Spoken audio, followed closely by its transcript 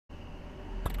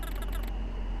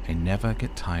I never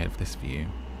get tired of this view.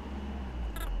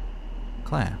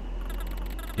 Claire,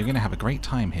 you're going to have a great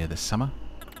time here this summer,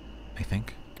 I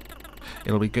think.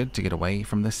 It'll be good to get away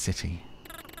from the city.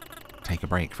 Take a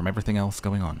break from everything else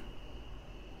going on.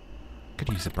 Could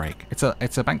use a break.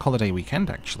 It's a bank holiday weekend,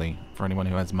 actually, for anyone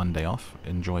who has Monday off.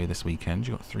 Enjoy this weekend.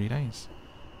 You got 3 days.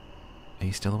 Are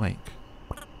you still awake?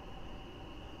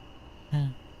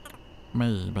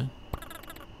 Maybe.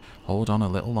 Hold on a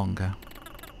little longer.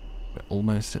 We're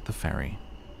almost at the ferry.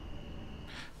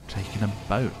 Taking a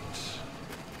boat.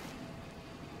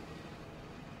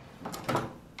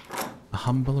 A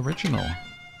humble original.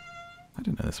 I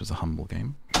didn't know this was a humble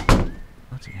game.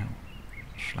 Bloody hell.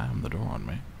 Slam the door on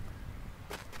me.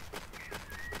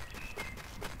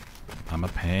 I'm a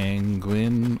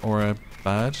penguin or a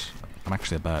bird. I'm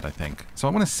actually a bird, I think. So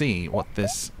I want to see what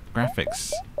this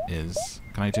graphics is.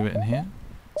 Can I do it in here?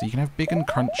 So you can have big and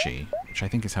crunchy, which I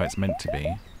think is how it's meant to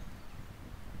be.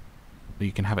 But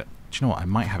you can have it... Do you know what? I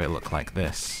might have it look like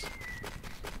this.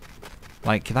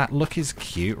 Like, that look is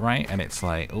cute, right? And it's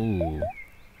like, ooh,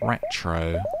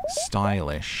 retro,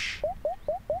 stylish.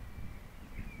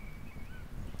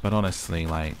 But honestly,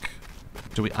 like,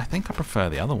 I think I prefer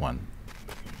the other one.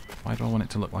 Why do I want it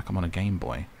to look like I'm on a Game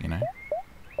Boy, you know?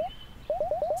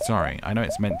 Sorry, I know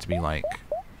it's meant to be, like,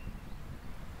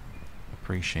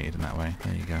 appreciated in that way.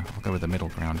 There you go. I'll go with the middle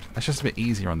ground. That's just a bit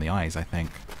easier on the eyes, I think.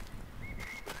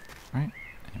 Right?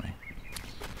 Anyway.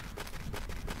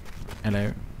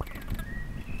 Hello.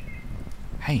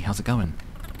 Hey, how's it going?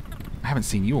 I haven't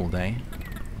seen you all day.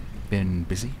 Been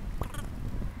busy?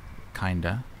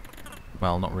 Kinda.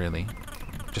 Well, not really.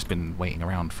 Just been waiting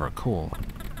around for a call.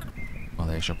 Well,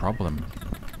 there's your problem.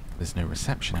 There's no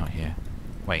reception out here.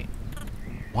 Wait.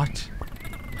 What?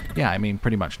 Yeah, I mean,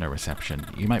 pretty much no reception.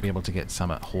 You might be able to get some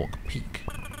at Hawk Peak.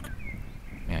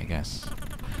 Yeah, I guess.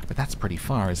 But that's pretty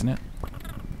far, isn't it?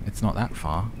 It's not that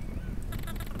far.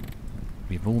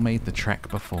 We've all made the trek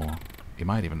before. You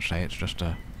might even say it's just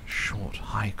a short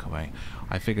hike away.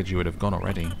 I figured you would have gone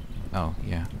already. Oh,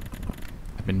 yeah.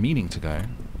 I've been meaning to go,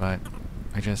 but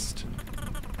I just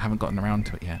haven't gotten around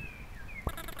to it yet.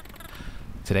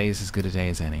 Today's as good a day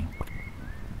as any.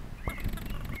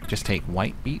 Just take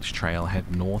White Beach Trail,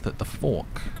 head north at the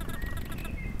fork.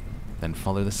 Then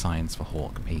follow the signs for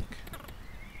Hawk Peak.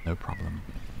 No problem.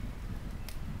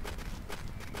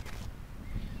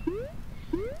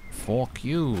 Fork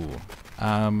you.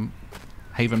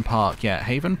 Haven Park. Yeah,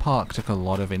 Haven Park took a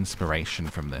lot of inspiration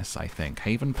from this, I think.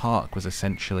 Haven Park was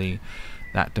essentially...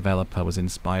 That developer was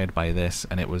inspired by this,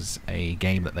 and it was a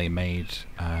game that they made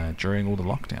during all the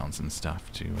lockdowns and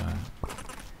stuff to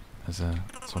as a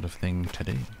sort of thing to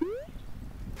do.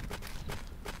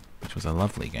 Which was a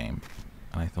lovely game.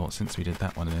 And I thought since we did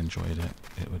that one and enjoyed it,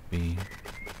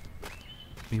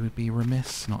 we would be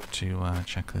remiss not to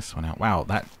check this one out. Wow,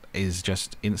 that is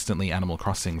just instantly Animal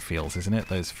Crossing feels, isn't it?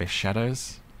 Those fish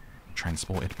shadows.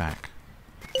 Transported back.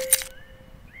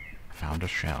 Found a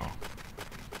shell.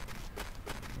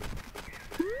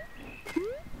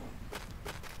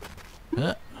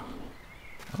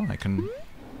 Oh, I can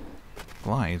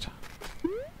glide.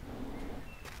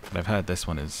 But I've heard this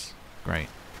one is great.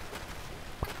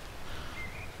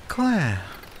 Claire,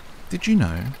 did you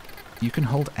know you can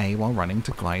hold A while running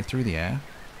to glide through the air?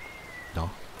 Duh.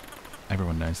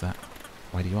 Everyone knows that.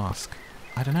 Why do you ask?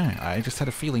 I don't know. I just had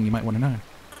a feeling you might want to know.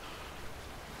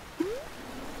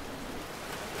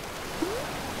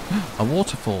 A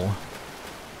waterfall.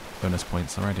 Bonus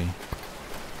points already.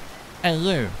 Hey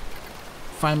you!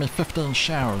 Find me 15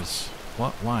 showers.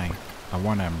 What? Why? I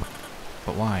want them.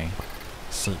 But why?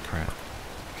 Secret.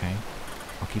 Okay.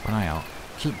 I'll keep an eye out.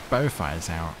 Keep both eyes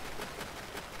out.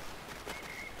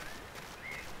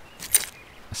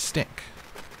 A stick.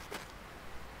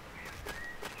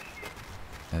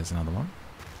 There's another one.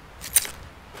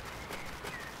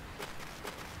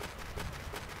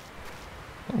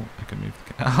 Oh, I can move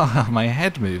the oh, my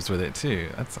head moves with it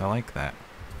too. I like that.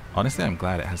 Honestly, I'm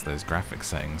glad it has those graphic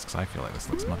settings, because I feel like this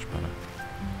looks much better.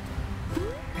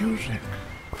 Music.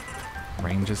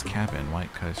 Ranger's Cabin,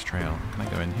 White Coast Trail. Can I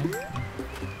go in here?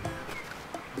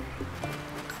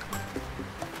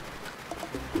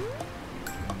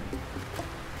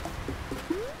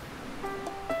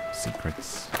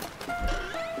 Secrets.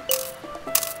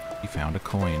 You found a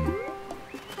coin.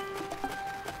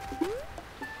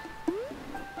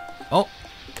 Oh!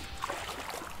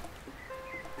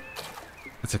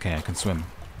 It's okay, I can swim.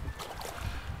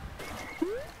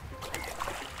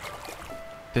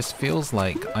 This feels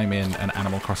like I'm in an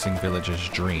Animal Crossing villager's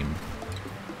dream.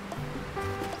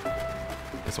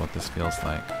 Is what this feels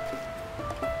like.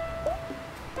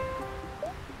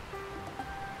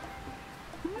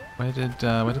 Where did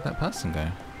that person go?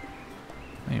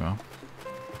 There you are.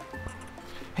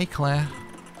 Hey Claire,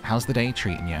 how's the day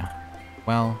treating you?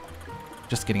 Well,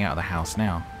 just getting out of the house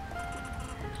now.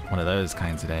 One of those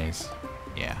kinds of days.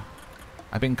 Yeah.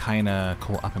 I've been kinda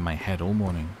caught up in my head all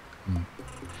morning.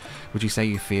 Would you say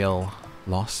you feel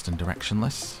lost and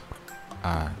directionless?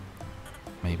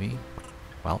 Maybe.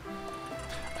 Well,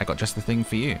 I got just the thing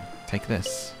for you. Take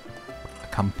this. A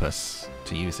compass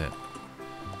to use it.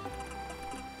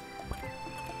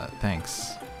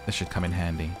 Thanks. This should come in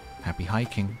handy. Happy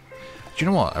hiking. Do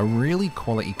you know what? A really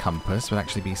quality compass would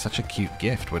actually be such a cute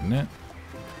gift, wouldn't it?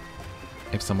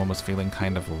 If someone was feeling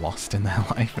kind of lost in their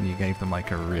life and you gave them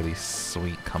like a really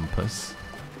sweet compass.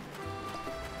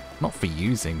 Not for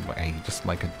using, but hey, just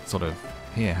like a sort of,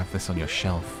 here, have this on your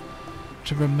shelf.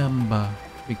 To remember.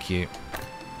 Be cute.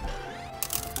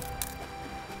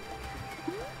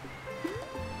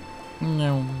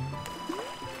 No.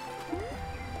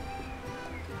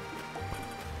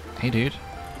 Hey dude,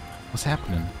 what's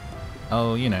happening?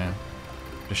 Oh, you know,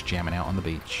 just jamming out on the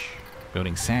beach,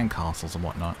 building sandcastles and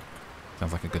whatnot.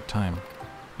 Sounds like a good time.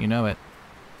 You know it.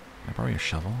 Can I borrow your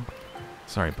shovel?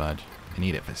 Sorry, bud. I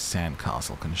need it for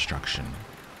sandcastle construction.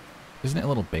 Isn't it a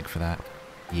little big for that?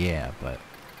 Yeah, but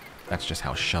that's just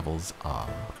how shovels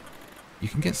are. You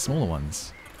can get smaller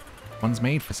ones. Ones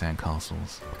made for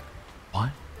sandcastles. What?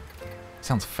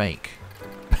 Sounds fake.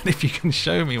 But if you can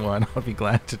show me one, I'll be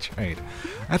glad to trade.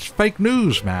 That's fake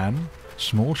news, man.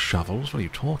 Small shovels? What are you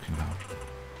talking about?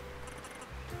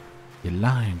 You're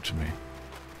lying to me.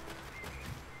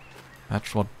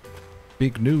 That's what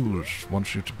big news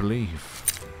wants you to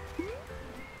believe.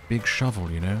 Big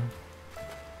shovel, you know?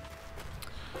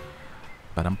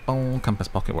 Ba-dum-bum, compass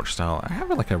pocket watch style. I have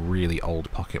like a really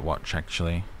old pocket watch,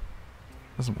 actually.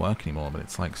 It doesn't work anymore, but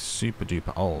it's like super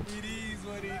duper old.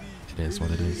 It is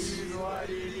what it is.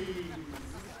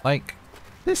 Like,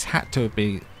 this had to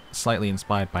be slightly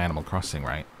inspired by Animal Crossing,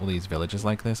 right? All these villages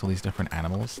like this, all these different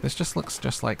animals. This just looks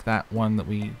just like that one that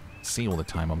we see all the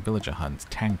time on villager hunts,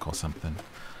 Tank or something.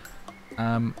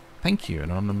 Thank you,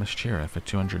 Anonymous Cheerer, for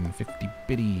 250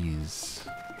 biddies.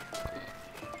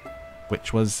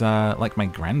 Which was, like my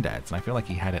granddad's, and I feel like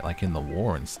he had it, like, in the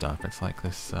war and stuff. It's like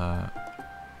this,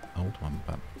 old one,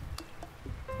 but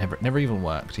never even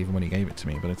worked, even when he gave it to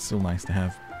me, but it's still nice to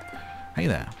have. Hey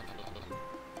there.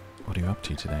 What are you up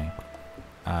to today?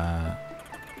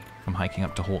 I'm hiking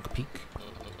up to Hawk Peak.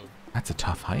 That's a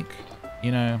tough hike.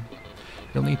 You know,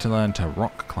 you'll need to learn to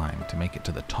rock climb to make it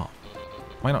to the top.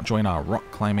 Why not join our rock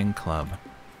climbing club?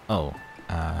 Oh,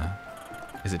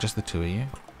 is it just the two of you?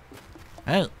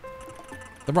 Oh,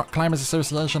 the Rock Climbers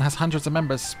Association has hundreds of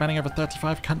members spanning over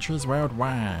 35 countries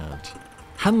worldwide.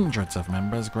 Hundreds of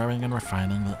members growing and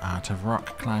refining the art of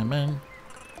rock climbing,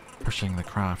 pushing the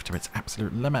craft to its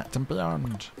absolute limit and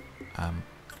beyond.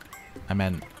 I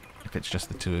meant if it's just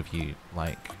the two of you,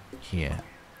 like, here.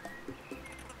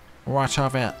 What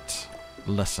of it?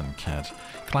 Listen, kid,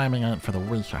 climbing ain't for the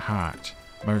weak of heart.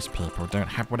 Most people don't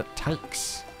have what it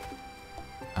takes.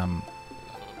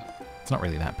 It's not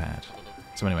really that bad.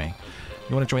 So anyway,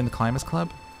 you want to join the Climbers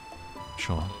Club?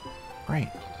 Sure. Great.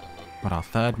 Got our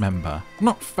third member.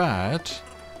 Not third,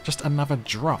 just another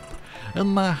drop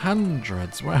in the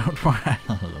hundreds worldwide.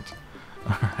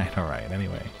 Alright,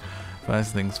 anyway.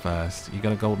 First things first, you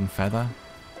got a golden feather?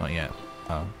 Not yet.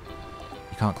 Oh.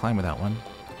 You can't climb without one.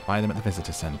 Buy them at the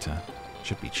visitor center.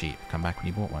 Should be cheap. Come back when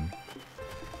you bought one.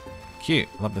 Cute.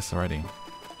 Love this already.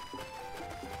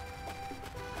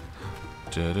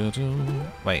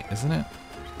 Wait, isn't it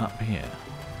up here?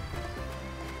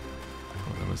 I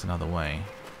thought there was another way.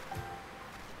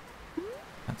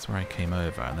 That's where I came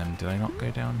over, and then did I not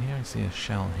go down here? I see a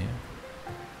shell here.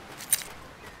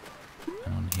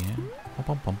 And on here.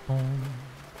 Bom, bom, bom, bom.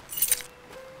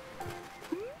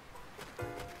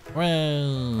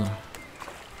 Well,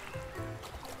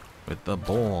 with the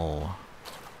ball.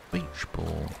 Beach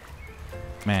ball.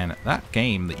 Man, that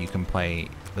game that you can play,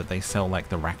 that they sell like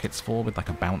the rackets for with like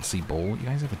a bouncy ball, you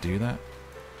guys ever do that?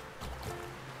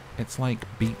 It's like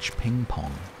beach ping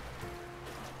pong.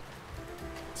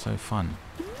 So fun.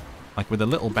 Like with a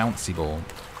little bouncy ball.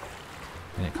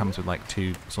 And it comes with like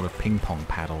two sort of ping pong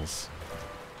paddles.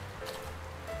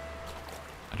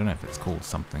 I don't know if it's called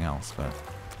something else, but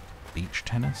beach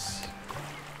tennis?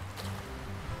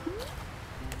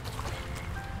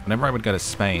 Whenever I would go to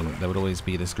Spain, there would always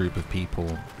be this group of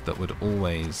people that would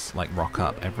always like rock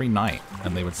up every night,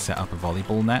 and they would set up a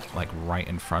volleyball net like right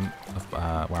in front of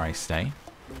where I stay,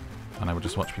 and I would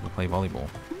just watch people play volleyball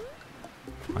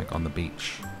like on the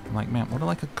beach. I'm like, man, what a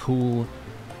like a cool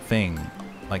thing.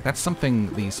 Like that's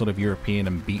something the sort of European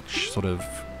and beach sort of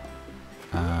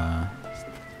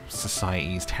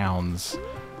societies, towns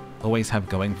always have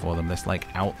going for them. This like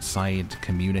outside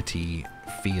community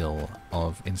feel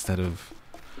of, instead of,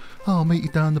 oh, I'll meet you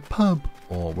down the pub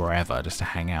or wherever just to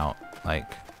hang out,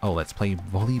 like, oh, let's play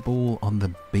volleyball on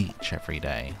the beach every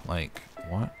day. Like,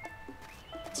 what?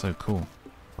 So cool.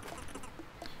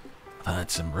 I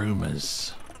heard some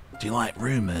rumours. Do you like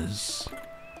rumours?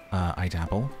 I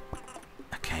dabble.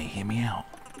 Okay, hear me out.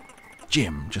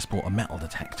 Jim just bought a metal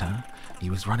detector. He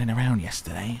was running around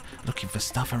yesterday looking for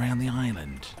stuff around the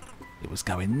island. It was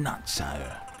going nuts,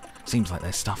 so. Seems like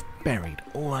there's stuff buried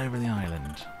all over the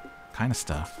island. Kind of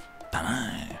stuff.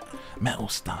 Dunno. Metal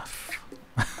stuff.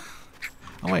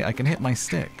 Oh wait, I can hit my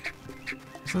stick.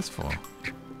 What's this for?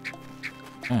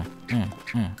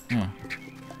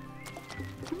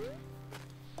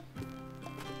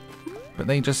 But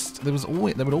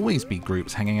there would always be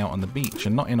groups hanging out on the beach,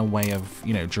 and not in a way of,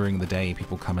 you know, during the day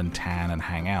people come and tan and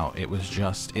hang out. It was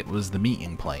the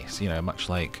meeting place, you know, much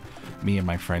like me and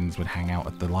my friends would hang out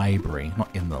at the library,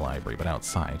 not in the library, but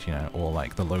outside, you know, or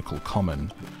like the local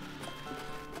common,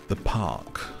 the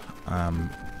park.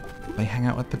 They hang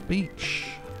out at the beach.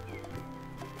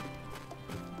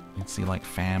 You'd see like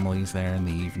families there in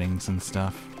the evenings and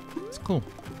stuff. It's cool.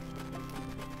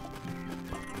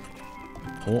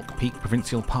 Hawk Peak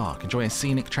Provincial Park. Enjoy a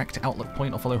scenic trek to Outlook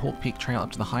Point or follow Hawk Peak Trail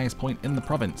up to the highest point in the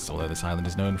province. Although this island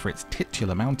is known for its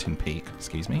titular mountain peak,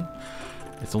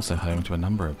 it's also home to a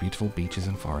number of beautiful beaches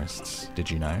and forests.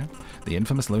 Did you know? The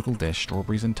infamous local dish,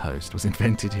 strawberries and toast, was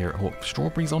invented here at Hawk.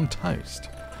 Strawberries on toast.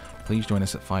 Please join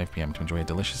us at 5 PM to enjoy a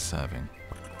delicious serving.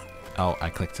 Oh, I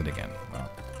clicked it again.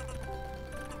 Well.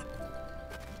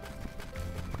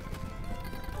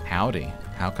 Howdy.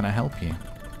 How can I help you?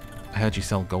 I heard you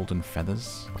sell golden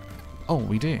feathers. Oh,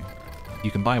 we do.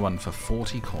 You can buy one for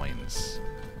 40 coins.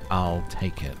 I'll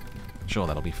take it. Sure,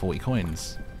 that'll be 40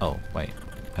 coins. Oh, wait.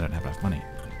 I don't have enough money.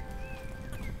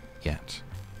 Yet.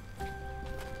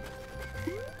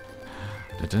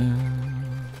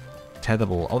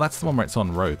 Tetherball. Oh, that's the one where it's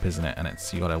on rope, isn't it? And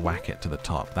you gotta whack it to the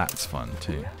top. That's fun,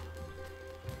 too.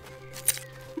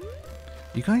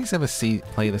 You guys ever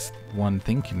play this one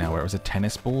thinking now where it was a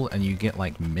tennis ball and you get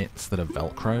like mitts that are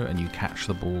Velcro and you catch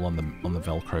the ball on the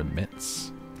Velcro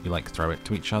mitts? You like throw it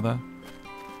to each other?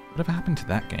 Whatever happened to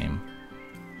that game?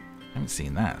 I haven't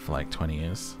seen that for like 20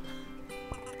 years.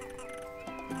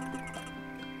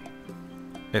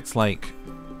 It's like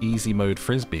easy mode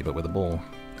frisbee but with a ball.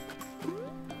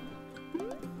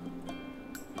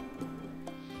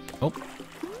 Oh.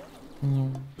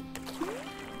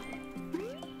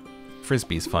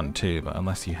 Frisbee's fun too, but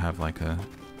unless you have like a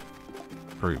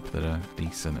group that are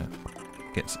decent, it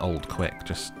gets old quick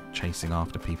just chasing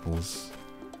after people's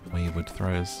wayward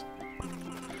throws.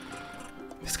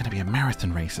 There's going to be a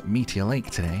marathon race at Meteor Lake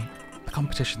today. The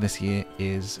competition this year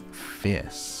is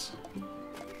fierce.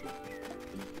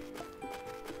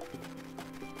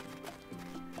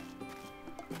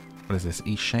 What is this?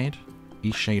 East Shade?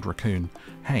 East Shade Raccoon.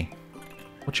 Hey,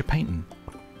 what you painting?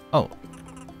 Oh,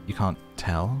 you can't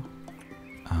tell?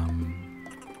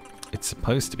 It's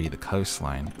supposed to be the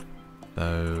coastline,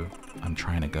 though I'm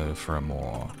trying to go for a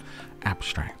more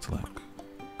abstract look.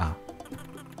 Ah,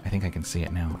 I think I can see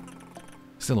it now.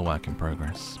 Still a work in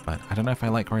progress, but I don't know if I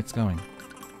like where it's going.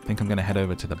 I think I'm going to head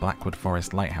over to the Blackwood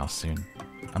Forest Lighthouse soon.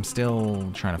 I'm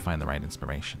still trying to find the right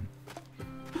inspiration.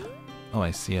 Oh, I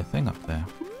see a thing up there.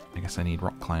 I guess I need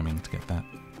rock climbing to get that.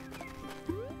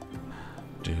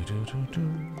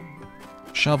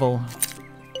 Shovel!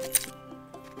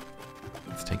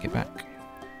 Let's take it back.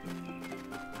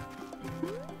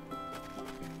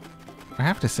 I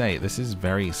have to say, this is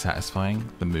very satisfying,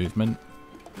 the movement,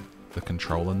 the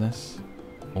control in this,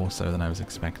 more so than I was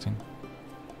expecting.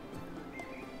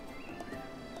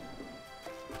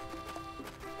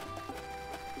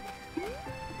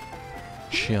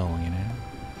 Chill, you know?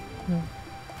 Yeah.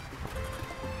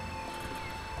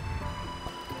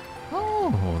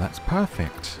 Oh, that's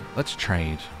perfect. Let's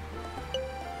trade.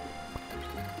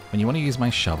 When you want to use my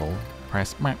shovel,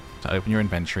 press M to open your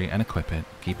inventory and equip it.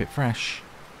 Keep it fresh.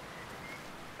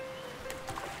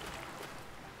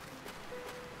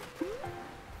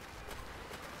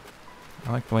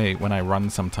 I like the way when I run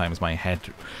sometimes my head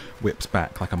whips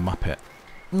back like a Muppet.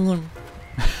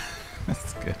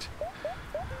 That's good.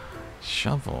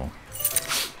 Shovel.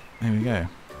 There we go.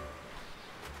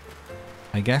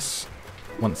 I guess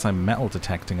once I'm metal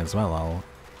detecting as well, I'll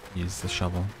use the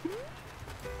shovel.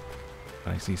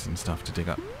 But I see some stuff to dig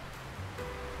up.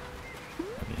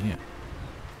 Over here.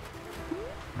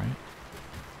 Right?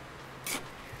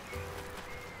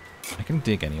 I can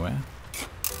dig anywhere.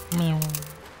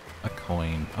 A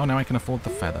coin. Oh, now I can afford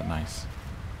the feather. Nice.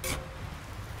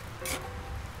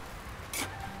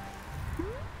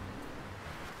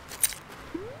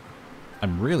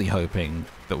 I'm really hoping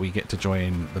that we get to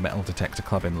join the Metal Detector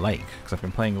Club in Lake, because I've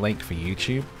been playing Lake for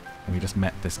YouTube, and we just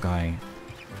met this guy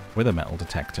with a metal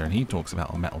detector, and he talks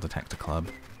about a Metal Detector Club.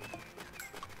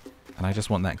 And I just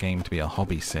want that game to be a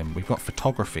hobby sim. We've got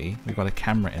photography, we've got a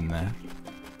camera in there.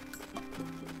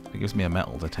 It gives me a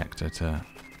metal detector to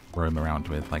roam around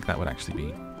with. Like, that would actually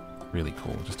be really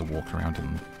cool, just to walk around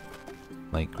in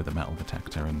Lake with a metal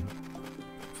detector and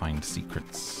find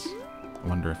secrets. I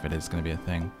wonder if it is going to be a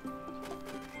thing.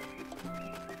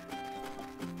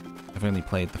 I've only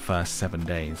played the first 7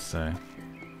 days, so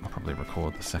I'll probably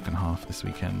record the second half this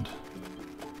weekend.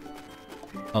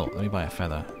 Oh, let me buy a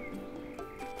feather.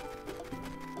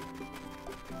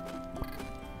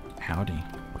 Howdy.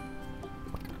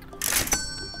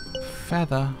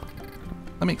 Feather.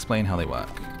 Let me explain how they work.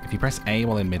 If you press A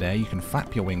while in midair, you can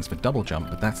flap your wings for double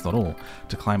jump, but that's not all.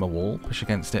 To climb a wall, push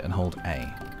against it and hold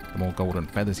A. The more golden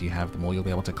feathers you have, the more you'll be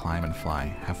able to climb and fly.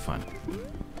 Have fun.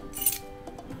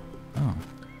 Oh,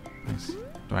 nice.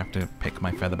 Do I have to pick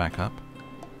my feather back up?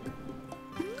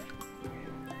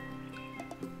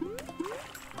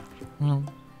 Well,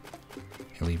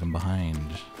 he'll leave him behind.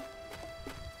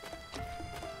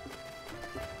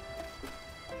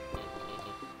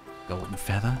 Golden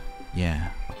feather?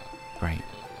 Yeah. Great.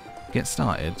 To get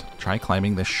started, try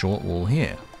climbing this short wall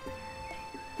here.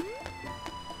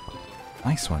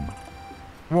 Nice one.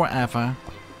 Whatever.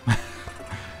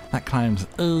 That climbs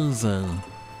easy.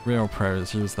 Real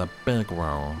pros use the big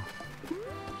wall.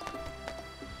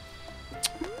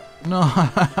 No!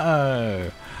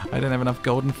 I don't have enough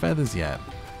golden feathers yet.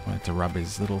 I wanted to rub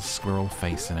his little squirrel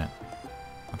face in it.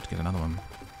 I'll have to get another one.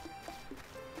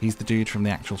 He's the dude from the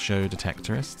actual show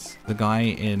Detectorists. The guy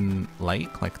in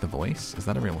Lake, like the voice. Is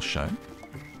that a real show?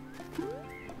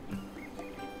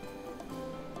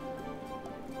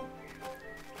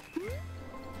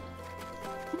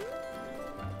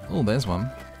 Oh, there's one.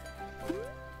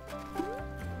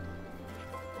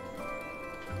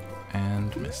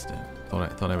 And missed it.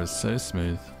 Thought I was so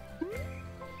smooth.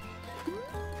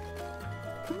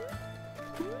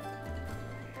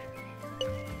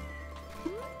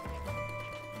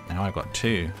 Now I've got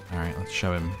 2. Alright, let's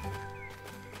show him.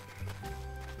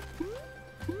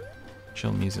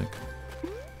 Chill music.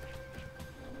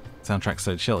 Soundtrack's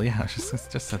so chill. Yeah, I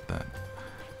just said that.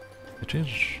 It is.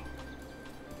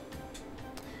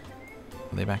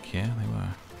 Were they back here? They were.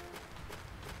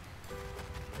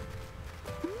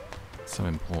 So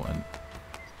important.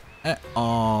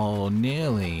 Oh,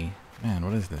 nearly. Man,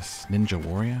 what is this? Ninja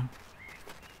Warrior?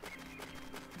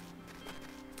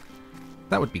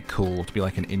 That would be cool to be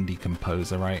like an indie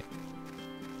composer, right?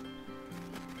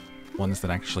 Ones that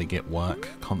actually get work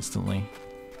constantly.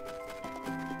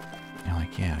 You're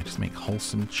like, yeah, I just make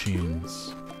wholesome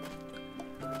tunes.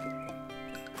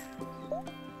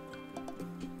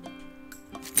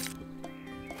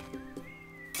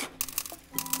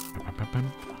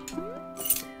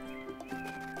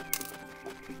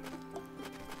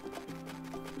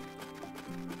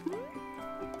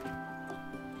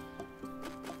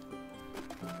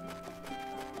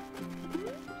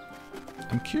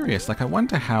 I'm curious, like I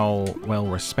wonder how well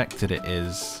respected it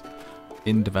is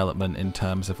in development in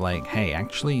terms of like, hey,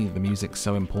 actually the music's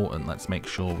so important, let's make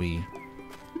sure we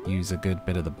use a good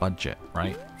bit of the budget,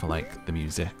 right? For like the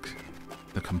music,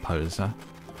 the composer.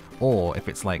 Or if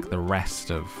it's like the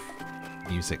rest of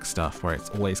music stuff where it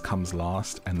always comes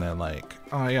last and they're like,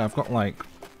 oh yeah, I've got like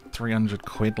 300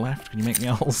 quid left, can you make me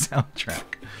a whole soundtrack?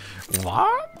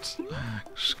 What?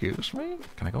 Excuse me?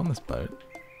 Can I go on this boat?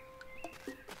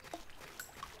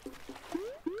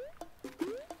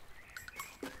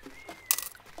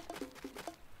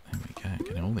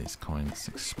 All these coins,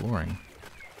 exploring.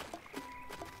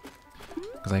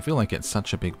 Because I feel like it's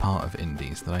such a big part of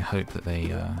indies that I hope that they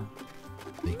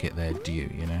get their due,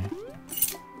 you know?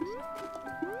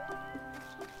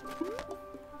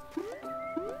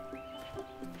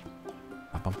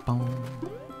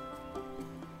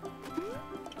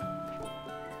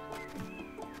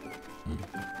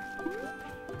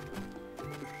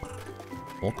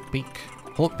 Hawk Peak.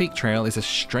 Hawk Peak Trail is a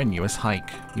strenuous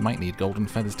hike. You might need golden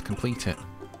feathers to complete it.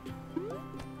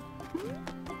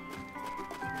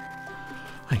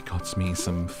 I got me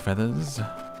some feathers.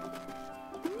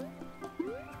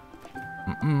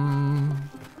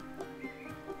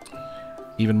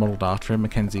 Even modelled after him,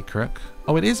 Mackenzie Crook.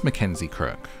 Oh, it is Mackenzie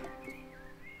Crook.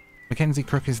 Mackenzie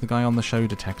Crook is the guy on the show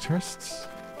Detectorists?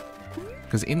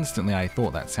 Because instantly I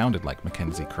thought that sounded like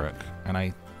Mackenzie Crook, and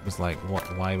I was like,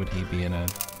 what? Why would he be in a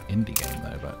indie game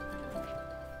though? But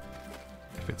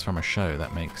if it's from a show,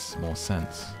 that makes more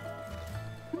sense.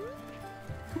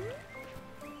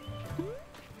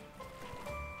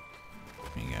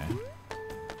 There you go.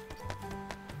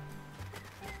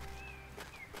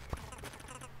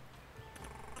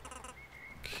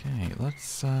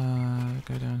 let's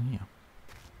go down here.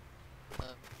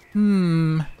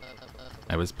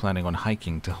 I was planning on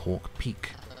hiking to Hawk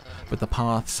Peak, but the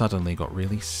path suddenly got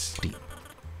really steep.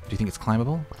 Do you think it's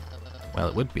climbable? Well,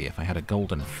 it would be if I had a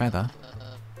golden feather.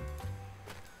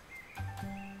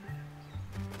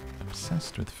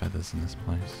 Obsessed with feathers in this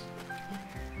place.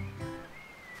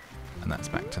 And that's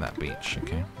back to that beach,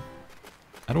 okay.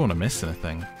 I don't want to miss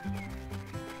anything.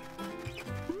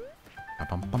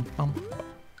 Ba-bum-bum-bum.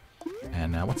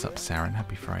 And what's up, Saren?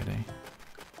 Happy Friday.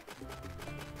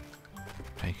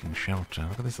 Taking shelter.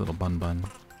 Look at this little bun.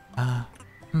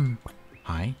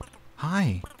 Hi.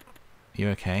 Hi. You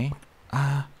okay?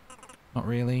 Not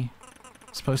really.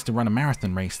 I'm supposed to run a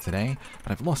marathon race today,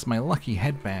 but I've lost my lucky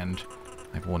headband.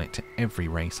 I've worn it to every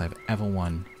race I've ever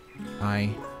won.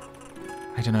 I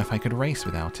don't know if I could race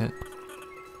without it.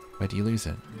 Where do you lose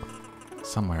it?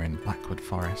 Somewhere in Blackwood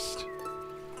Forest.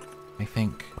 I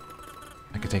think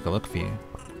I could take a look for you.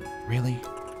 Really?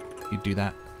 You'd do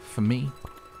that for me?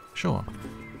 Sure.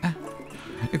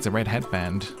 It's a red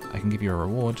headband. I can give you a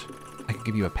reward. I can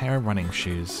give you a pair of running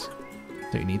shoes.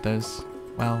 Don't you need those?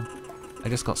 Well, I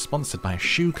just got sponsored by a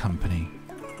shoe company.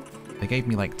 They gave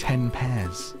me like 10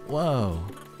 pairs. Whoa.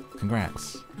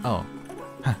 Congrats. Oh.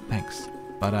 Thanks.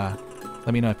 But,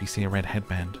 let me know if you see a red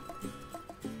headband.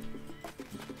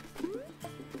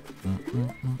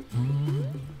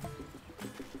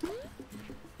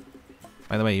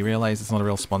 By the way, you realize it's not a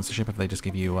real sponsorship if they just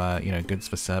give you, you know, goods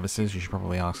for services. You should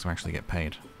probably ask to actually get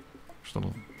paid.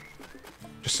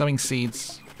 Just sowing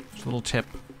seeds. Just a little tip.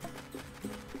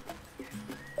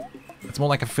 It's more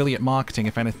like affiliate marketing,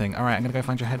 if anything. Alright, I'm gonna go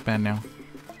find your headband now.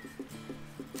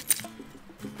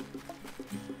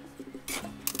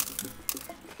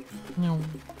 No.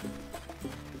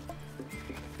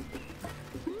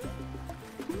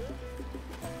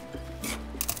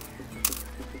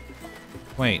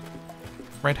 Wait.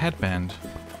 Red headband.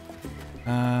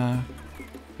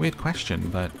 Weird question,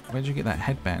 but where'd you get that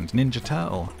headband? Ninja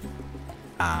Turtle?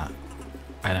 I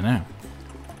don't know.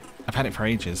 I've had it for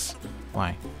ages.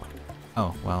 Why?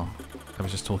 Oh, well, I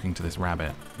was just talking to this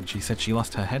rabbit, and she said she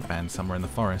lost her headband somewhere in the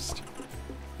forest.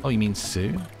 Oh, you mean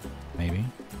Sue? Maybe.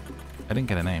 I didn't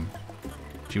get a name.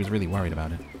 She was really worried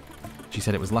about it. She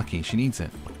said it was lucky, she needs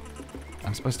it.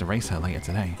 I'm supposed to race her later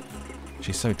today.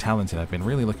 She's so talented, I've been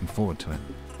really looking forward to it.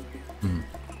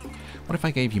 What if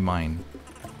I gave you mine?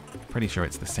 Pretty sure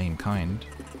it's the same kind.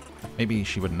 Maybe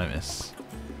she wouldn't notice.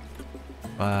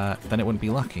 But then it wouldn't be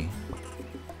lucky.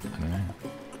 I don't know.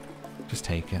 Just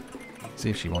take it. See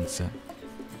if she wants it.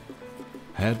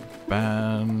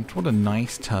 Headband. What a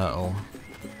nice turtle.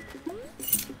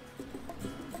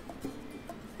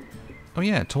 Oh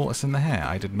yeah, tortoise in the hare.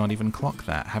 I did not even clock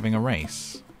that. Having a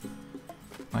race.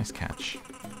 Nice catch.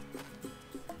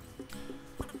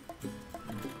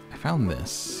 I found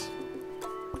this.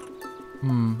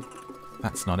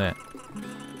 That's not it.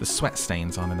 The sweat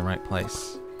stains aren't in the right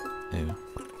place. Ew.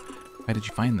 Where did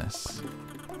you find this?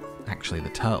 Actually, the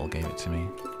turtle gave it to me.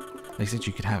 They said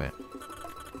you could have it.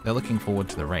 They're looking forward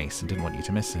to the race and didn't want you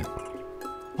to miss it.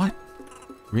 What?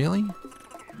 Really?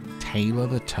 Taylor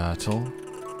the turtle?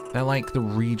 They're like the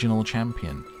regional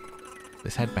champion.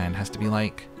 This headband has to be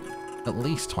like at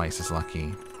least twice as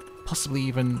lucky. Possibly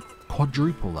even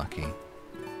quadruple lucky.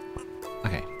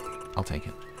 Okay, I'll take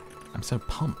it. I'm so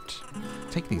pumped.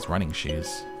 Take these running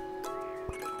shoes.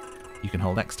 You can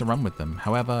hold X to run with them.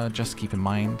 However, just keep in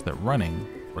mind that running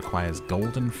requires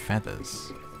golden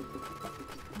feathers.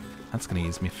 That's gonna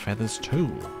use me feathers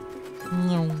too.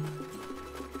 No.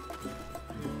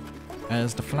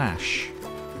 There's the flash.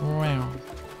 Wow.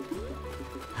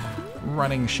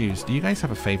 Running shoes. Do you guys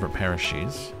have a favorite pair of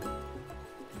shoes?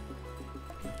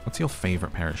 What's your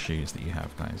favorite pair of shoes that you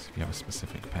have, guys? If you have a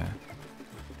specific pair.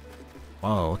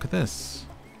 Whoa, look at this.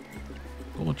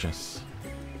 Gorgeous.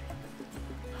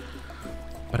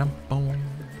 Ba-dum-boom.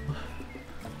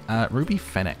 Ruby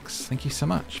Phoenix, thank you so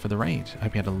much for the raid. I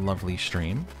hope you had a lovely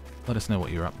stream. Let us know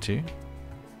what you're up to.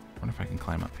 I wonder if I can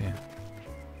climb up here.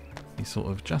 We sort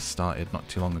of just started not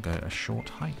too long ago a short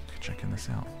hike. Checking this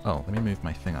out. Oh, let me move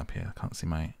my thing up here. I can't see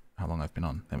how long I've been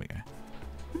on. There we go.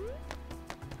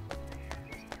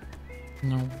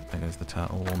 No. There goes the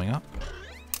turtle warming up.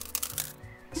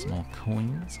 Some more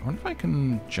coins. I wonder if I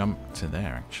can jump to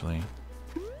there, actually.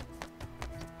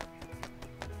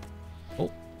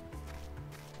 Oh.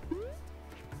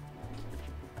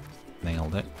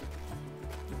 Nailed it.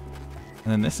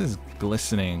 And then this is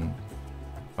glistening,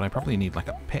 but I probably need like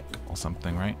a pick or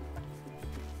something, right?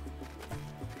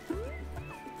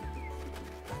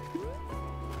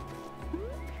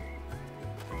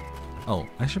 Oh,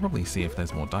 I should probably see if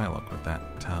there's more dialogue with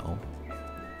that turtle.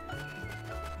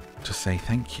 to say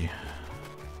thank you.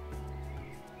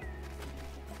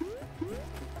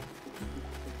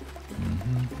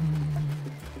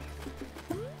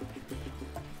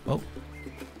 Oh.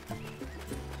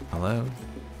 Hello.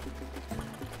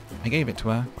 I gave it to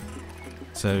her.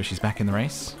 So she's back in the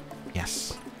race?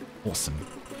 Yes. Awesome.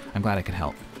 I'm glad I could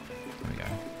help. There we go.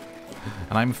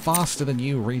 And I'm faster than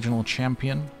you, regional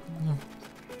champion.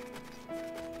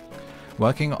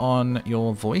 Working on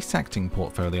your voice acting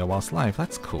portfolio whilst live.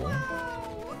 That's cool.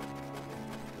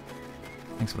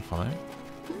 Thanks for the follow.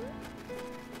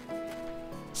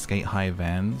 Skate high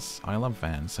Vans. I love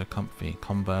Vans. So comfy.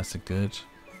 Converse are good.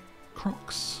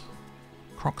 Crocs.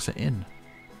 Crocs are in.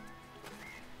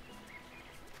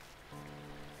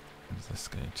 Where does this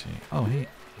go to? Oh, hey.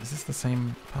 Is this the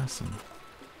same person?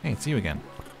 Hey, it's you again.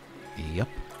 Yep.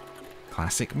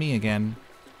 Classic me again.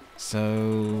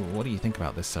 So, what do you think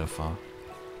about this so far?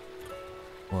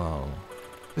 Whoa.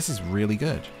 This is really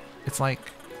good. It's like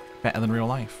better than real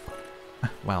life.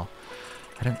 Well,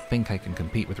 I don't think I can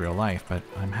compete with real life, but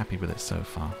I'm happy with it so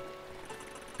far.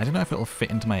 I don't know if it'll fit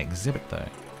into my exhibit though.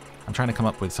 I'm trying to come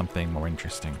up with something more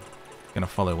interesting. I'm gonna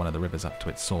follow one of the rivers up to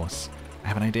its source. I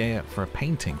have an idea for a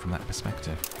painting from that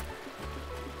perspective.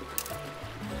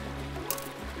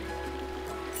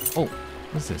 Oh,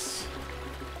 what's this?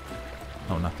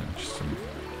 Oh, nothing. Just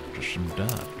some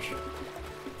dirt.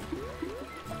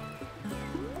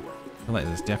 I feel like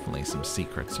there's definitely some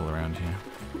secrets all around here.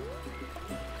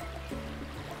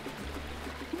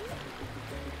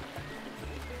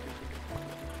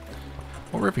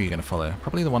 What river are you going to follow?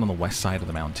 Probably the one on the west side of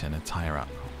the mountain. It's higher up.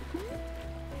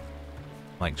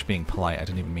 Like, just being polite, I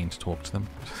didn't even mean to talk to them.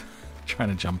 Trying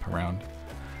to jump around.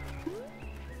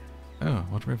 Oh,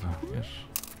 what river? Yes.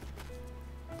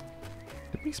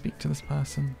 Did we speak to this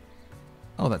person?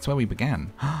 Oh, that's where we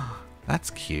began. That's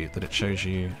cute that it shows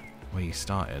you where you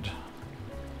started.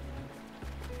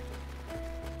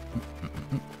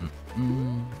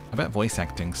 I bet voice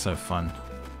acting's so fun.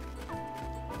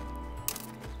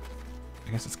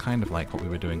 I guess it's kind of like what we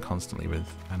were doing constantly with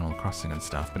Animal Crossing and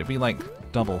stuff, but it'd be like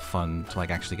double fun to like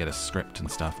actually get a script and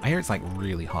stuff. I hear it's like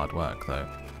really hard work though.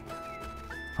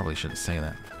 Probably shouldn't say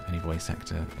that. Any voice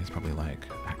actor is probably like,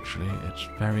 actually, it's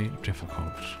very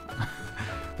difficult.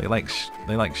 they like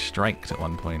striked at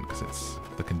one point because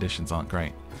the conditions aren't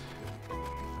great.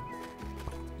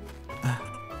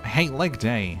 I hate leg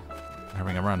day.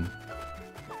 Having a run.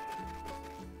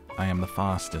 I am the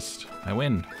fastest. I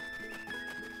win.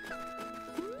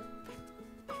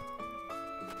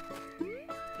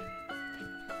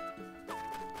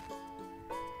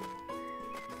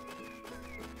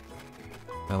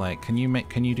 They're like, can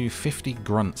you do 50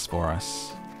 grunts for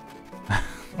us?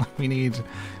 We need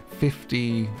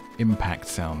 50 impact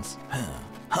sounds.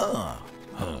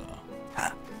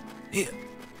 Here.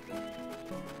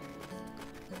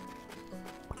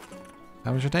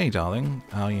 How was your day, darling?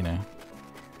 Oh, you know,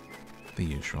 the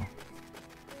usual.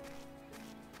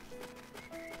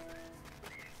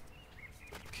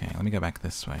 Okay, let me go back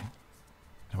this way.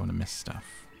 I don't want to miss stuff.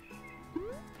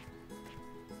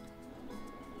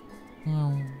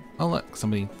 Oh look,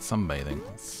 somebody sunbathing.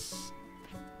 Let's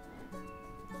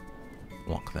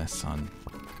block their sun.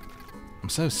 I'm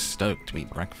so stoked to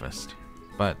eat breakfast,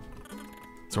 but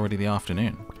it's already the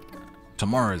afternoon.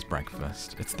 Tomorrow's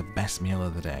breakfast. It's the best meal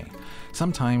of the day.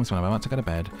 Sometimes when I'm about to go to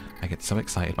bed, I get so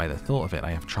excited by the thought of it I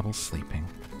have trouble sleeping.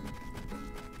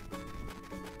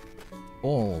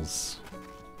 Balls.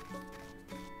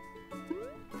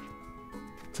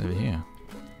 It's over here.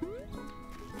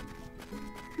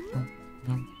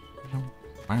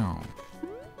 Wow.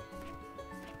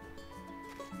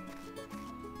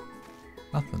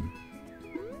 Nothing.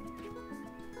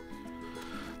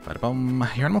 Bada-bum.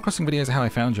 Your Animal Crossing videos are how I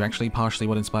found you. Actually, partially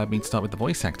what inspired me to start with the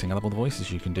voice acting. I love all the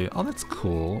voices you can do. Oh, that's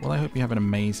cool. Well, I hope you have an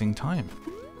amazing time.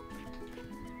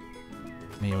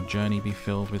 May your journey be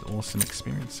filled with awesome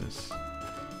experiences.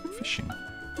 Fishing.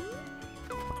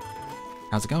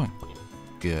 How's it going?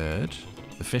 Good.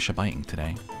 The fish are biting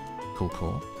today. Cool,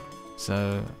 cool.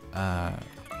 So,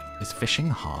 is fishing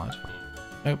hard?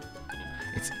 Nope.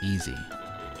 It's easy.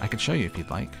 I could show you if you'd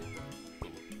like.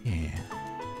 Yeah.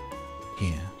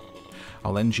 Here.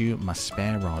 I'll lend you my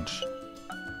spare rod.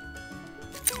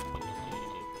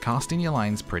 Casting your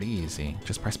line's pretty easy.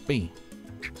 Just press B.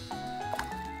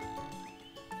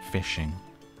 Fishing.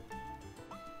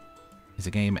 Is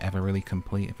a game ever really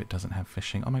complete if it doesn't have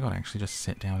fishing? Oh my god, actually just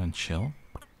sit down and chill.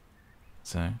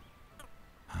 So,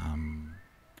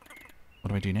 what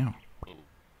do I do now?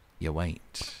 You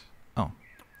wait. Oh,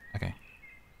 okay.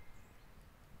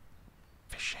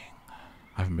 Fishing.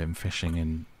 I haven't been fishing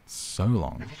in So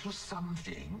long.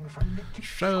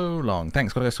 So long.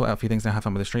 Thanks. Gotta go sort out a few things now. Have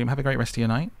fun with the stream. Have a great rest of your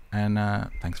night. And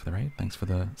thanks for the raid. Thanks for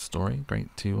the story.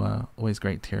 Great to always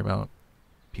great to hear about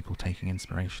people taking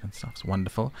inspiration and stuff. It's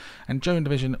wonderful. And Joe in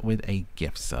Division with a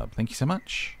gift sub. Thank you so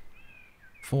much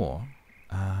for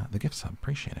the gift sub.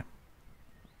 Appreciate it.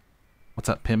 What's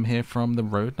up, Pim here from the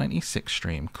Road 96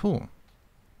 stream. Cool.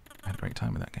 I had a great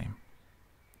time with that game.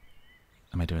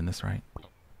 Am I doing this right?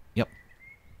 Yep.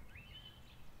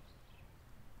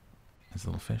 There's a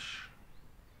little fish.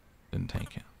 Didn't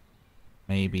take it.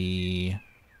 Maybe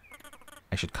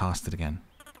I should cast it again.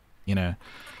 You know,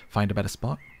 find a better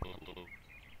spot.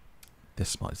 This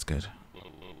spot is good.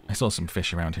 I saw some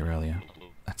fish around here earlier.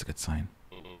 That's a good sign.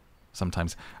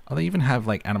 Sometimes. Oh, they even have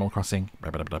like Animal Crossing.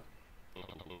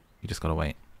 You just gotta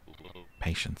wait.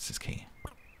 Patience is key.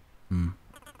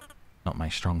 Not my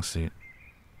strong suit.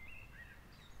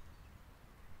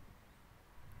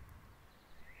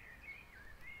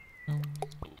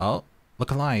 Oh,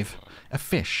 look alive. A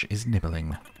fish is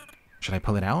nibbling. Should I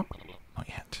pull it out? Not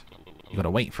yet. You gotta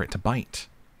wait for it to bite.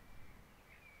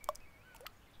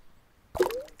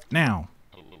 Now.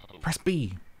 Press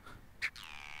B.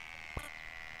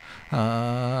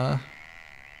 What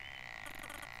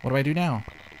do I do now?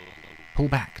 Pull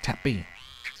back. Tap B.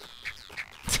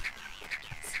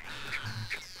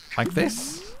 Like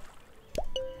this.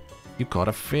 You caught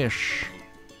a fish.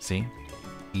 See?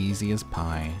 Easy as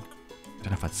pie. I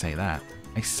don't know if I'd say that.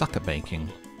 I suck at baking.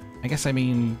 I guess I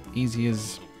mean easy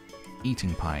as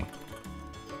eating pie.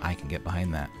 I can get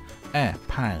behind that.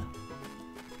 Pie.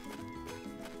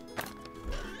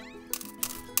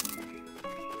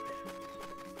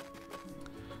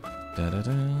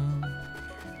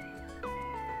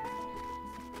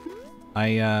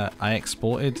 I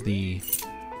exported the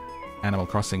Animal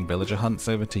Crossing villager hunts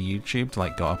over to YouTube to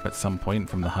like go up at some point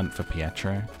from the hunt for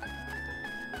Pietro.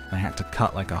 I had to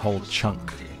cut like a whole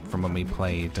chunk from when we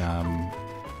played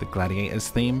the Gladiators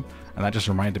theme, and that just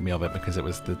reminded me of it because it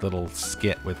was the little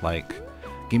skit with like,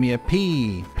 give me a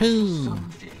pee, poo,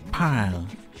 pile.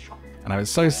 And I was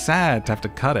so sad to have to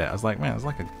cut it. I was like, man, it was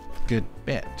like a good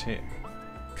bit too.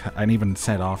 And even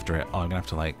said after it, oh, I'm gonna have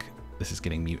to like, this is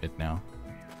getting muted now.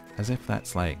 As if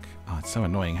that's like, oh, it's so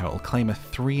annoying how it'll claim a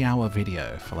 3-hour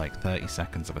video for like 30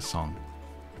 seconds of a song.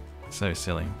 So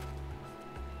silly.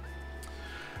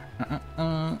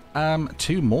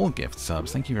 2 more gift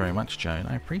subs. Thank you very much, Joan.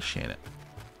 I appreciate it.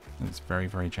 It's very,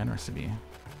 very generous of you.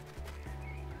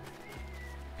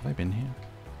 Have I been here?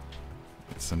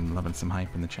 Get some love and some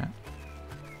hype in the chat.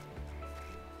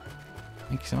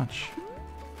 Thank you so much.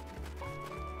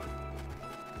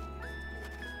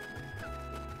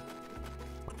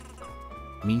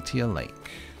 Meteor Lake.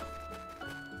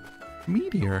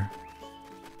 Meteor.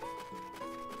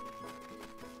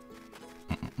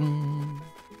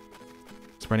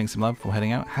 Spreading some love before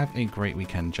heading out. Have a great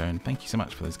weekend, Joan. Thank you so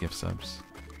much for those gift subs.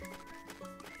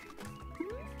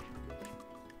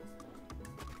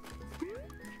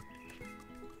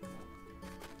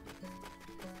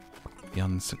 The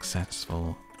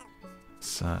unsuccessful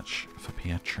search for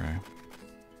Pietro.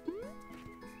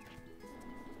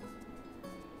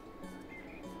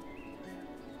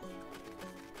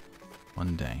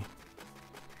 One day.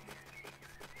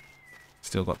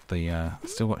 Still got the,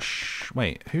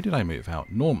 wait, who did I move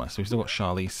out? Norma, so we've still got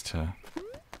Charlize to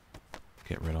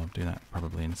get rid of. Do that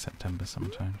probably in September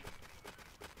sometime.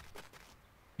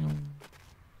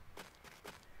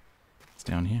 It's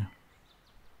down here.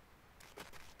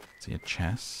 See a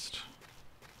chest.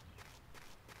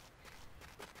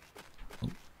 Oh.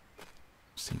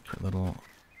 Secret little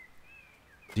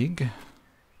dig.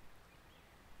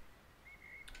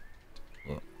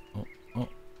 Oh.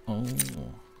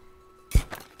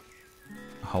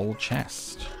 A whole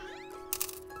chest.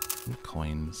 Ooh,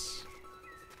 coins.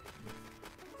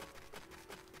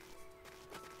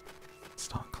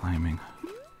 Start climbing.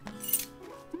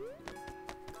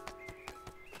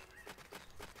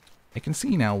 I can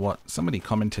see now what somebody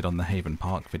commented on the Haven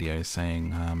Park video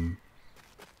saying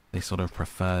they sort of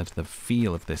preferred the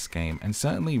feel of this game, and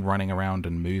certainly running around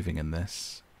and moving in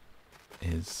this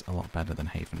is a lot better than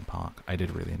Haven Park. I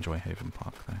did really enjoy Haven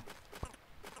Park though.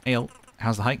 Hey,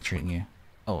 how's the hike treating you?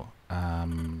 Oh,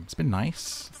 it's been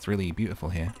nice. It's really beautiful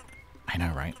here. I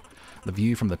know, right? The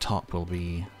view from the top will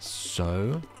be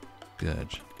so good.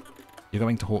 You're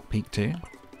going to Hawk Peak too?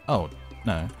 Oh,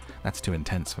 no. That's too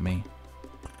intense for me.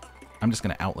 I'm just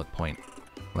going to outlet point.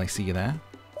 Will I see you there?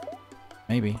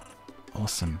 Maybe.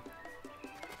 Awesome.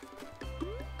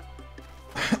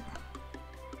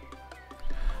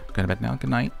 Go to bed now.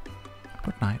 Good night.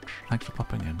 Good night. Thanks for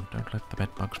popping in. Don't let the bed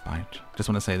bugs bite. Just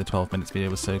want to say the 12 minutes video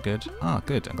was so good. Ah,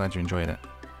 good. I'm glad you enjoyed it.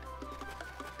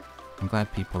 I'm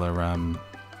glad people are,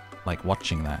 like,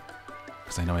 watching that.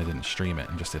 Because I know I didn't stream it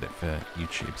and just did it for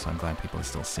YouTube, so I'm glad people are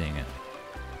still seeing it.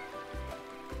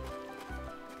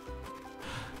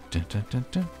 Dun, dun, dun,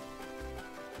 dun.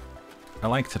 I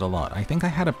liked it a lot. I think I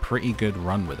had a pretty good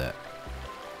run with it.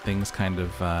 Things kind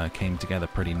of came together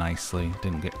pretty nicely.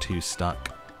 Didn't get too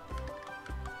stuck.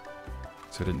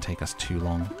 So it didn't take us too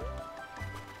long.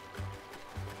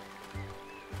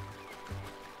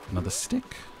 Another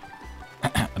stick?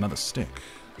 Another stick,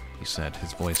 he said,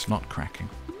 his voice not cracking.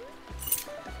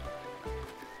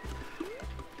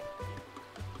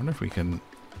 I wonder if we can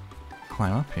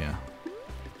climb up here.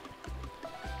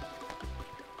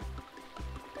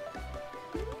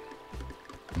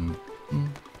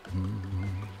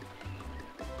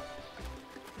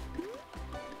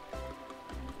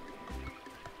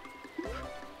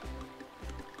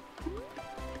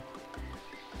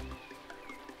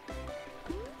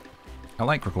 I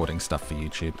like recording stuff for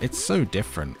YouTube. It's so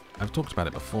different. I've talked about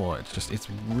it before. It's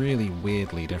really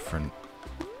weirdly different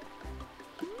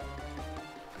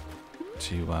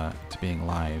to being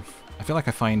live. I feel like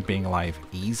I find being live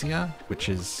easier, which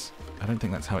is, I don't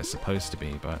think that's how it's supposed to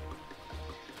be, but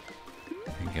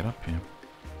I can get up here.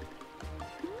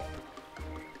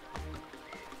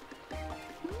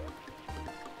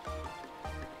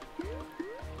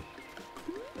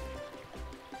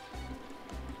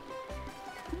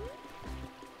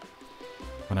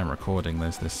 When I'm recording,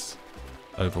 there's this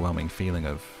overwhelming feeling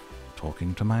of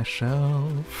talking to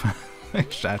myself.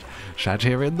 Sat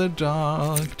here in the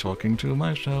dark, talking to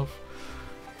myself.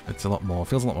 It's a lot more,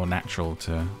 feels a lot more natural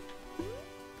to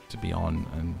be on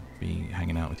and be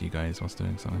hanging out with you guys whilst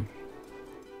doing something.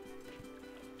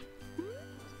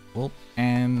 Oh,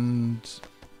 and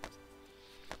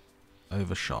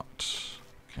overshot.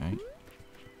 Okay,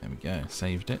 there we go.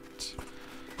 Saved it.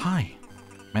 Hi,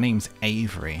 my name's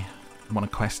Avery. I'm on a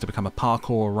quest to become a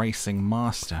parkour racing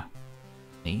master.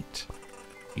 Neat.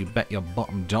 You bet your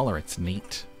bottom dollar it's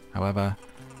neat. However,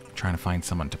 I'm trying to find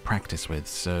someone to practice with,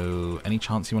 so any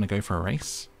chance you want to go for a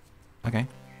race? Okay.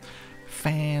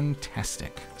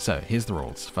 Fantastic. So, here's the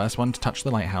rules. First one to touch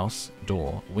the lighthouse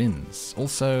door wins.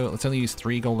 Also, let's only use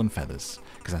 3 golden feathers,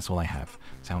 because that's all I have.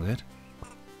 Sound good?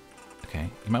 Okay.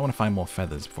 You might want to find more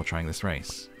feathers before trying this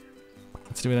race.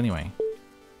 Let's do it anyway.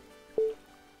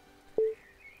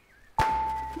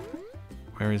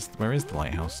 Where is the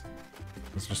lighthouse?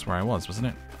 That's just where I was, wasn't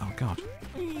it? Oh god.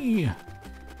 Eee.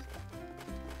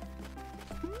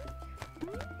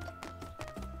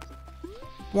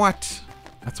 What?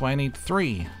 That's why I need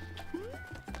 3.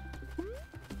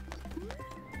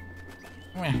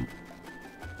 Meh.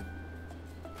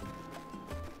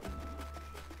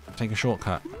 Take a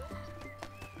shortcut.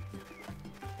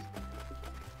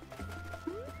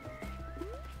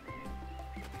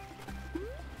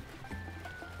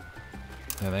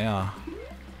 There they are.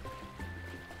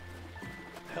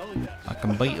 I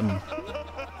can beat them.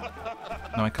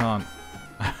 No, I can't.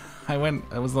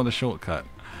 It was not a shortcut.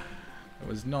 It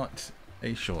was not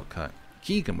a shortcut.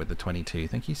 Keegan with the 22.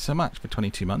 Thank you so much for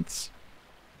 22 months.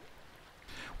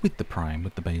 With the Prime,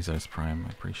 with the Bezos Prime.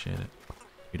 I appreciate it.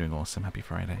 You're doing awesome. Happy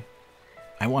Friday.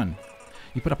 I won.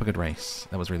 You put up a good race.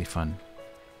 That was really fun.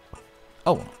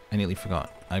 Oh, I nearly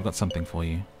forgot. I've got something for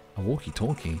you. A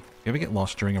walkie-talkie. If you ever get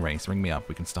lost during a race, ring me up.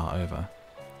 We can start over.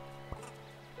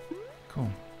 Cool.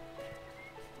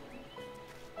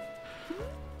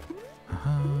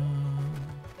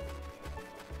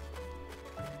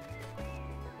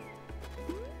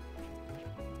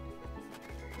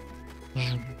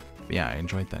 But yeah, I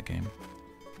enjoyed that game.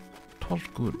 It was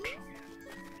good.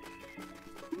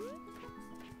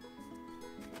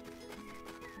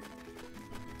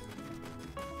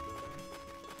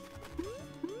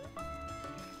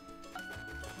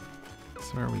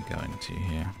 So where are we going to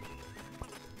here?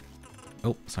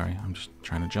 Oh, sorry, I'm just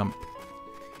trying to jump.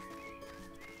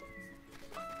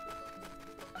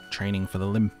 Training for the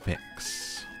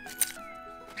Olympics.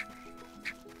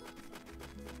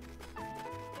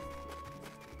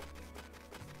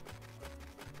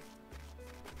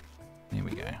 Here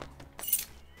we go.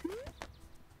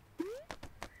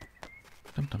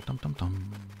 Dum dum dum dum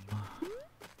dum.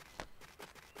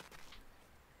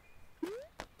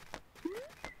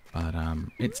 But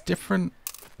it's different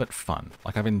but fun.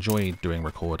 Like, I've enjoyed doing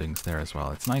recordings there as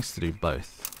well. It's nice to do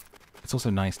both. It's also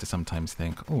nice to sometimes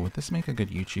think, oh, would this make a good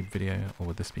YouTube video, or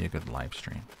would this be a good live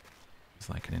stream? It's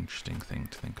like an interesting thing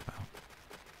to think about.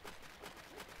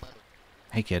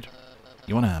 Hey kid,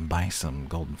 you wanna buy some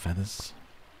golden feathers?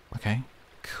 Okay,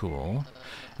 cool.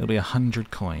 It'll be 100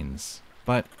 coins,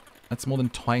 but that's more than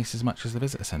twice as much as the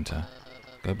visitor center.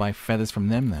 Go buy feathers from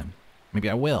them then. Maybe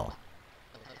I will.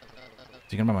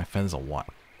 you gonna buy my feathers or what?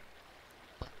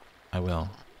 I will.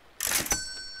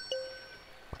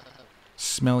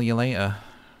 Smell you later.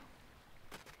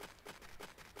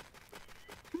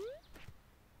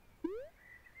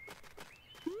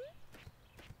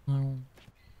 Oh.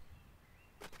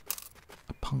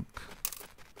 A punk.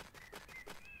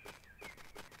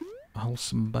 A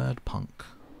wholesome bird punk.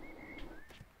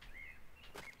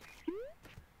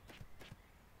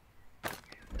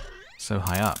 So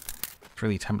high up. It's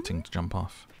really tempting to jump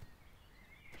off.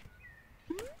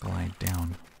 Glide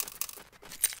down.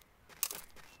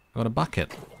 Got a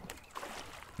bucket.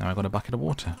 Now I got a bucket of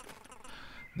water.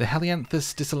 The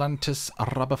Helianthus disolantus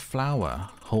rubber flower,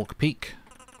 Hawk Peak.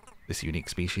 This unique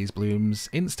species blooms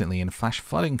instantly in flash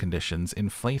flooding conditions,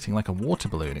 inflating like a water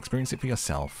balloon. Experience it for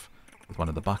yourself with one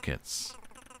of the buckets.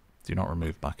 Do not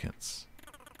remove buckets.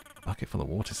 A bucket full of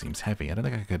water seems heavy. I don't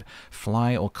think I could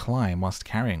fly or climb whilst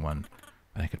carrying one,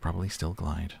 but I could probably still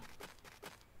glide.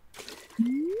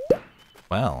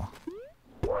 Well.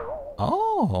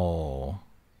 Oh.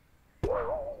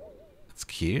 That's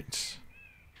cute.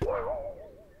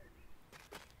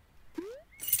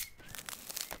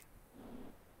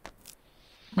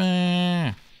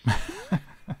 Meh.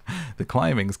 The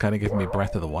climbing's kind of giving me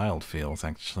Breath of the Wild feels,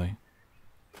 actually.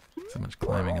 So much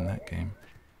climbing in that game.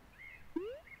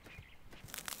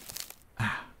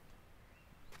 Ah.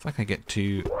 It's like I get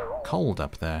too cold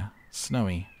up there.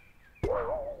 Snowy.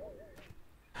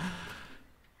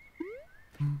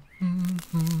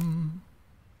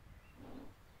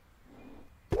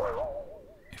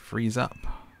 I freeze up.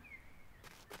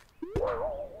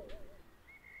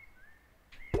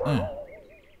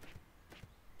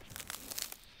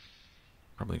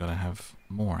 Probably gotta have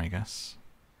more, I guess.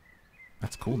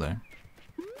 That's cool though.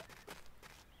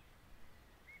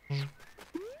 Yeah.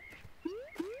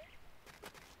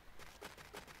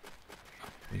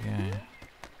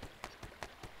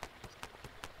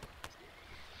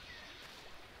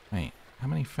 Wait, how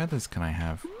many feathers can I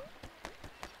have?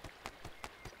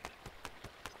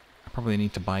 I probably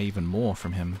need to buy even more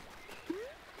from him.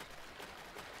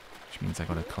 Which means I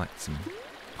gotta collect some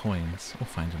coins or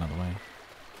find another way.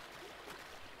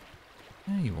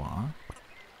 There you are.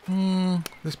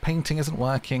 This painting isn't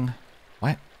working.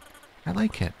 What? I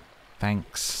like it.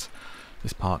 Thanks.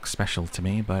 This park's special to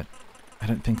me, but I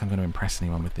don't think I'm going to impress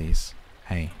anyone with these.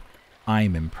 Hey,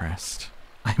 I'm impressed.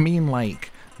 I mean,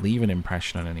 like, leave an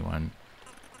impression on anyone.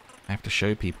 I have to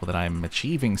show people that I'm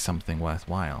achieving something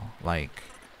worthwhile. Like,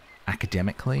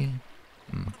 academically.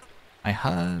 I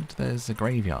heard there's a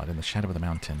graveyard in the shadow of the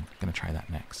mountain. I'm going to try that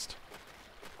next.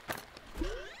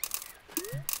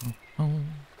 Oh.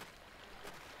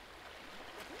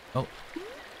 Oh.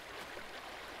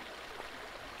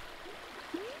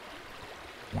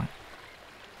 What?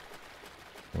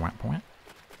 What? What?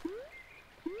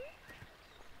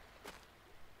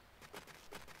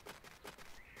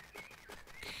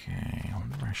 Okay, I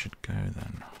wonder where I should go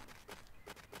then.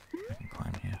 I can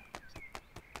climb here.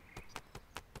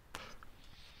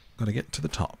 Gotta get to the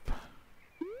top.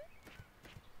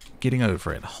 Getting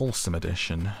over it. Wholesome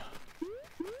edition.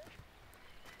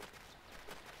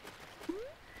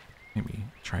 Maybe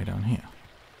try down here.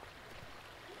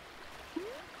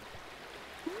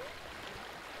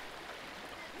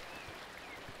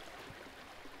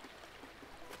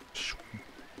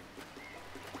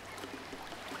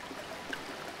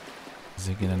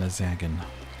 Ziggin and a zaggin.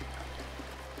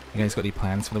 You guys got any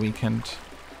plans for the weekend?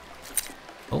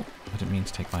 Oh, I didn't mean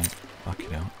to take my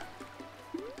bucket out.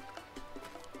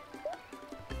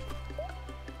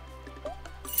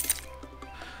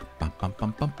 Bum,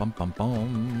 bum, bum, bum, bum,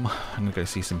 bum. I'm gonna go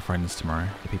see some friends tomorrow.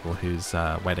 The people whose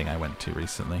wedding I went to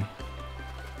recently.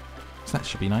 So that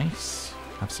should be nice.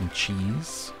 Have some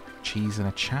cheese. Cheese and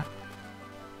a chat.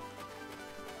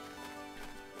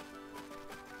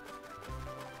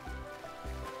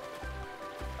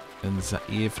 In the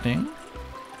evening.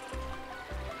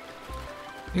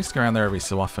 I used to go around there every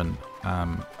so often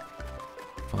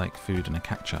for like food and a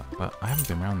catch up, but I haven't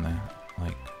been around there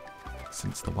like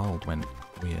since the world went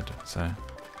weird, so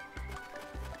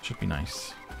should be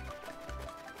nice.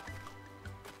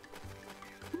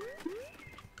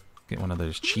 Get one of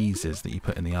those cheeses that you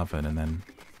put in the oven and then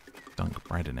dunk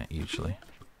bread in it usually.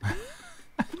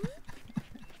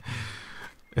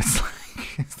 It's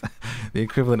like the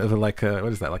equivalent of like a,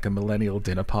 what is that, like a millennial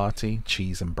dinner party?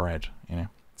 Cheese and bread, you know,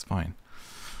 it's fine.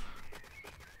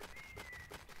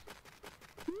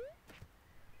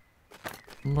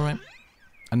 Right.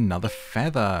 Another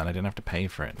feather, and I didn't have to pay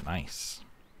for it. Nice.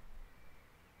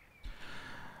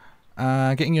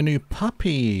 Getting your new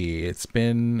puppy. It's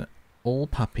been all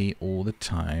puppy all the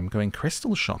time. Going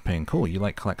crystal shopping. Cool, you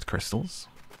like collect crystals?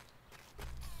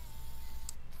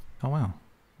 Oh wow.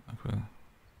 Like we're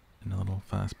in a little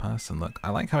first person look. I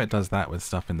like how it does that with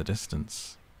stuff in the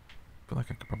distance. I feel like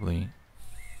I could probably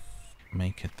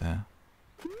make it there.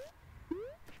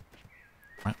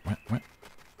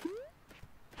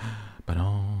 But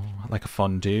oh, like a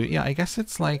fondue. Yeah, I guess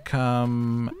it's like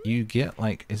you get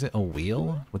like, is it a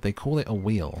wheel? Would they call it a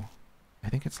wheel? I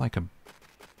think it's like a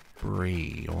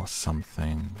brie or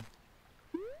something.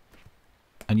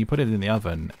 And you put it in the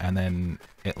oven and then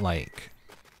it like,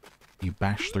 you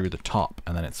bash through the top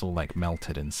and then it's all like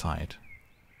melted inside.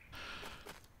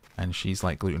 And she's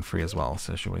like gluten-free as well,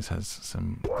 so she always has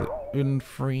some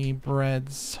gluten-free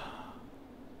breads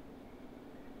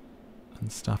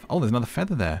and stuff. Oh, there's another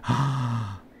feather there.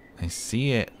 I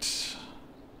see it.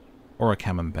 Or a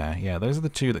camembert. Yeah, those are the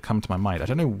two that come to my mind. I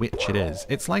don't know which it is.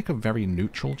 It's like a very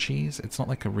neutral cheese. It's not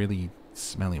like a really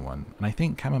smelly one. And I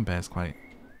think camembert is quite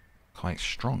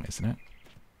strong, isn't it?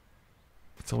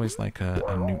 It's always like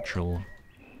a neutral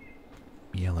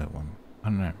yellow one. I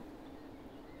don't know.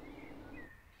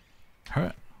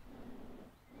 Hurt.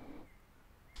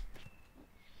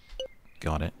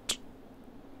 Got it.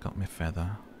 Got my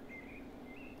feather.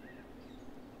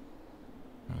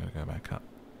 I'm gonna go back up.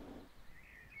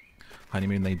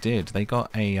 Honeymoon, they did. They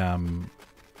got a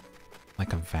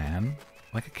like a van,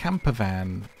 like a camper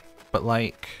van, but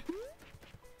like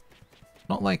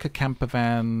not like a camper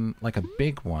van, like a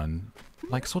big one,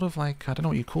 like sort of like, I don't know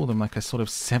what you call them, like a sort of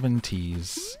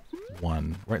 70s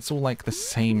one, where it's all like the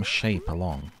same shape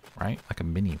along, right? Like a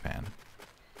minivan.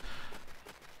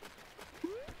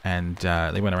 And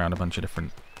they went around a bunch of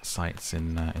different sites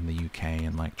in the UK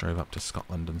and like drove up to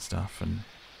Scotland and stuff, and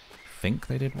I think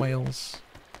they did Wales.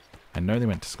 I know they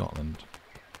went to Scotland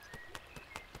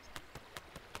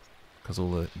because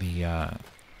all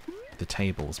the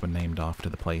tables were named after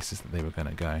the places that they were going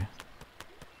to go.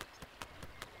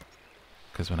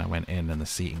 Because when I went in and the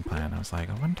seating plan, I was like,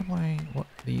 I wonder what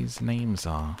these names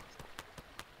are.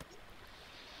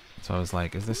 So I was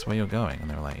like, is this where you're going? And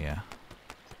they were like, yeah.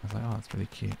 I was like, oh, that's really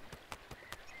cute.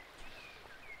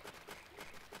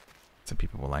 So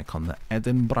people were like on the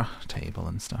Edinburgh table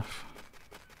and stuff.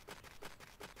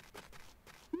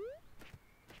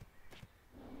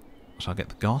 So I'll get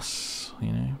the goss,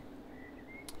 you know.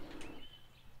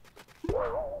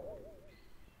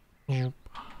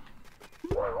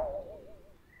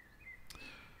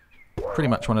 Pretty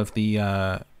much one of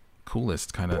the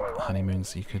coolest kind of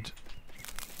honeymoons you could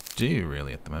do,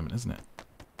 really, at the moment, isn't it?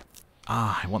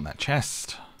 Ah, I want that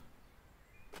chest.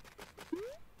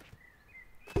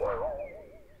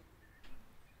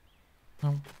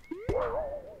 Oh.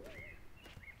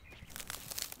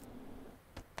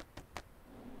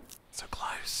 So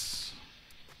close.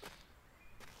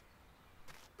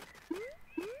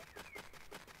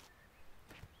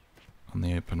 On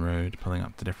the open road, pulling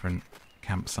up to different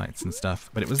campsites and stuff.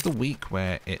 But it was the week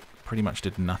where it pretty much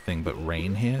did nothing but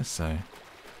rain here, so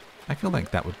I feel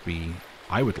like that would be...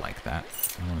 I would like that.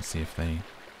 I want to see if they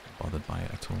bothered by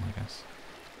it at all, I guess.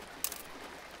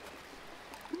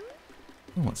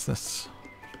 Oh, what's this?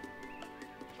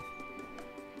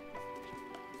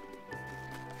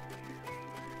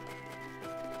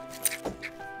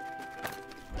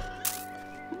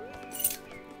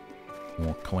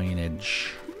 More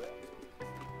coinage.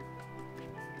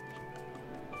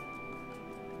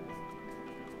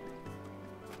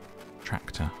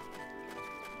 Tractor.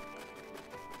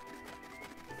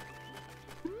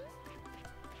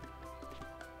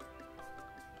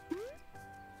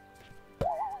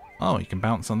 Oh, you can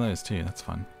bounce on those too, that's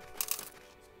fun.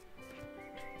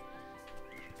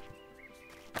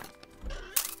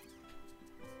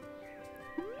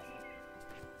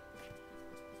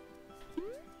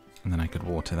 And then I could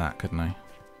water that, couldn't I?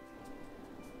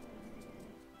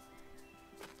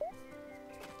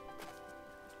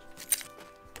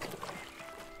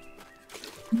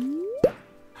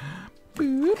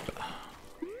 Boop.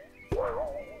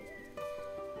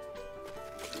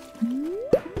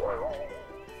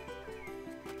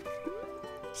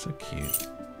 So cute.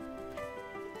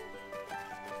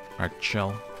 Alright,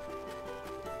 chill.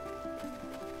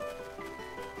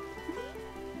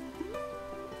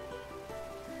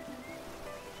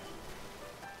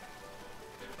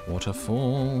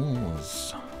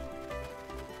 Waterfalls.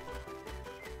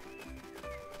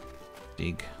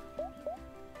 Dig.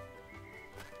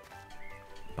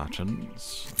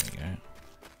 Buttons. There you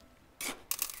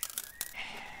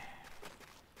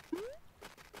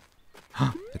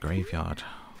go. The graveyard.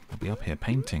 We'll be up here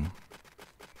painting.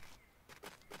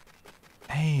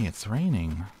 Hey, it's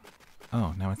raining.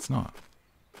 Oh, now it's not.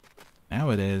 Now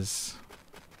it is.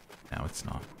 Now it's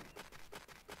not.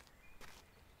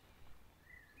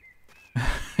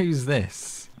 Who's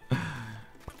this?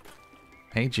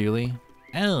 Hey, Julie.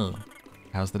 Oh,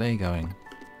 how's the day going?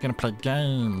 Gonna play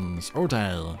games all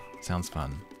day. Sounds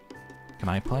fun. Can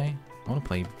I play? I want to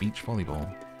play beach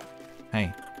volleyball.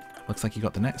 Hey, looks like you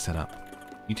got the net set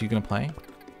up. You two gonna play?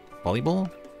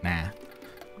 Volleyball? Nah.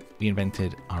 We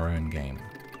invented our own game.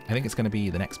 I think it's gonna be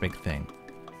the next big thing.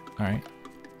 Alright.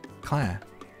 Claire,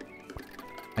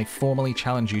 I formally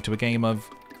challenge you to a game of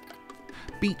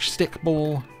beach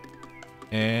stickball.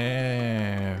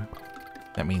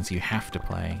 That means you have to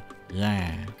play.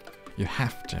 Yeah, you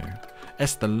have to.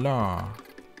 It's the law.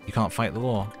 You can't fight the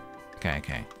law.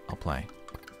 Okay, I'll play.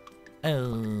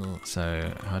 Oh,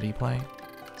 so how do you play?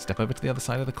 Step over to the other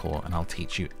side of the court and I'll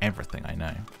teach you everything I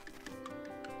know.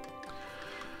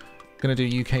 Gonna do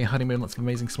UK honeymoon, lots of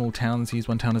amazing small towns. Use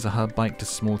one town as a hub, bike to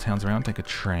small towns around, take a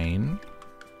train.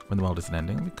 When the world isn't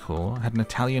ending, that'd be cool. Had an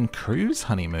Italian cruise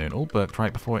honeymoon, all booked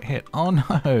right before it hit. Oh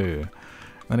no!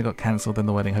 Then it got cancelled, then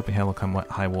the wedding, hoping hell will come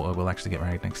high water, we'll actually get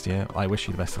married next year. I wish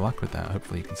you the best of luck with that.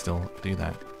 Hopefully you can still do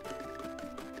that.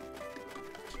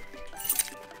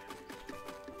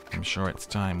 I'm sure its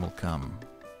time will come.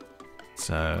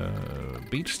 So,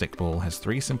 beach stickball has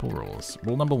 3 simple rules.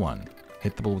 Rule number 1,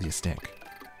 hit the ball with your stick.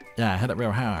 Yeah, hit it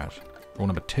real hard. Rule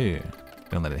number 2,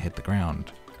 don't let it hit the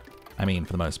ground. I mean,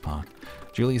 for the most part.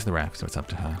 Julie's the ref, so it's up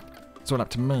to her. It's all up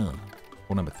to me.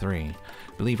 Rule number 3,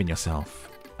 believe in yourself.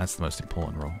 That's the most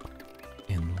important rule.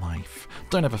 In life.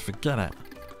 Don't ever forget it.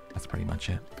 That's pretty much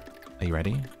it. Are you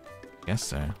ready? Yes,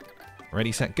 sir.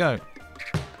 Ready, set, go!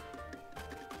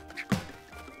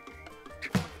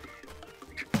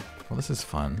 Well, this is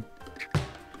fun.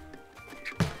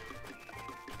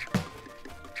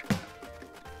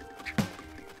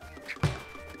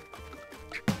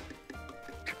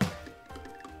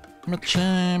 I'm a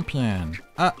champion.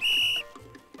 Ah!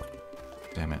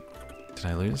 Damn it. Did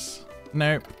I lose?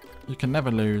 Nope. You can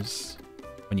never lose.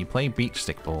 When you play beach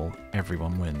stickball,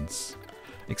 everyone wins.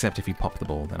 Except if you pop the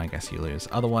ball, then I guess you lose.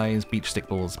 Otherwise, beach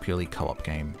stickball is purely co-op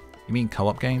game. You mean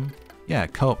co-op game? Yeah,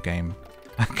 co-op game.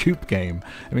 A coop game.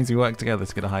 It means we work together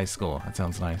to get a high score. That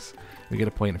sounds nice. We get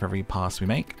a point for every pass we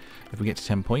make. If we get to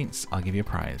 10 points, I'll give you a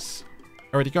prize.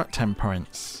 Already got 10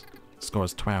 points. Score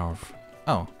is 12.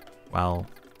 Oh, well,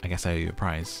 I guess I owe you a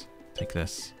prize. Take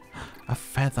this. A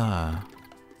feather.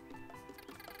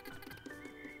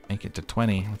 Make it to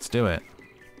 20. Let's do it.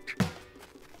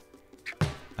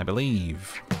 I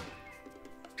believe.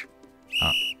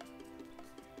 Oh.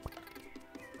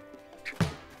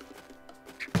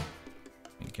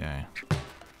 Okay.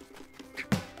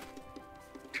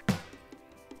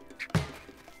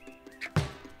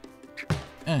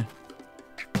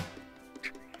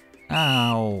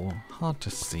 Ow. Hard to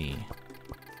see.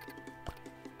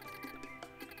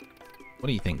 What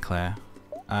do you think, Claire?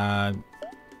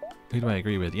 Who do I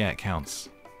agree with? Yeah, it counts.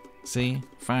 See?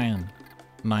 Fine.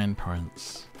 9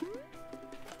 points.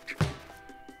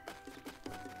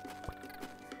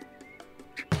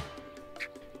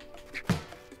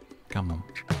 Come on.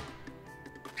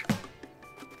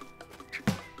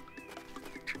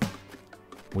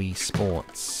 Wii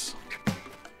Sports.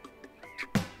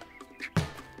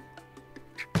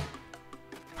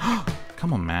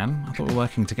 Come on, man. I thought we were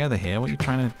working together here. What are you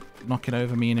trying to knock it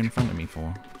over me and in front of me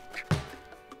for?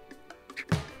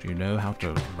 Do you know how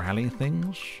to rally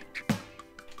things?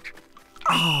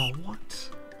 Oh, what?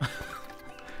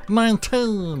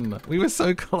 19! We were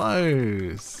so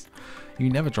close! You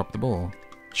never dropped the ball.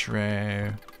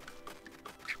 True.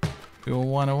 We were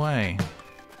 1 away.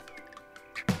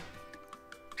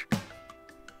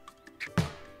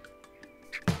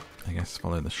 I guess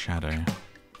follow the shadow.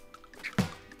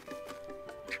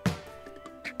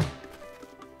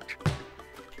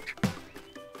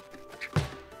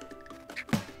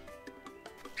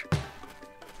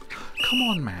 Come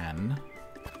on, man.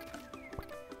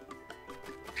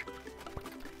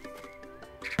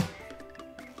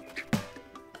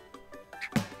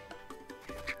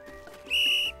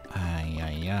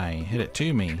 Aye. Hit it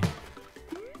to me.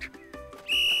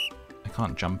 I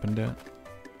can't jump and do it.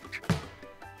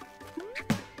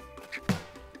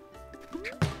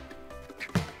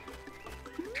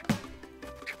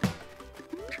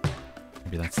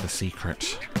 Maybe that's the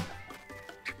secret.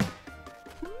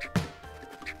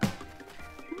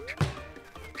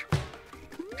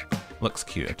 Looks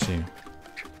cuter too.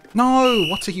 No!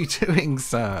 What are you doing,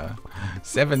 sir?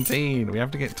 17. We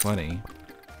have to get 20.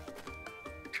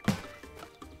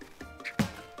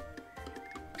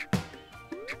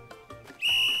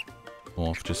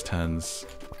 Morph just turns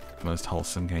the most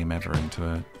wholesome game ever into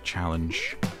a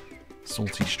challenge.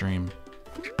 Salty stream.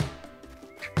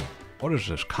 What is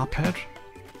this, Cuphead?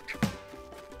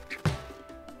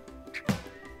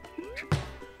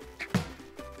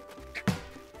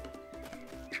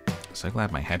 So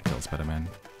glad my head feels better, man.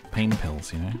 Pain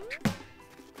pills, you know?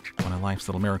 One of life's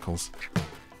little miracles.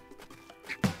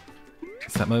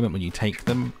 It's that moment when you take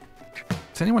them.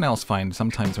 Does anyone else find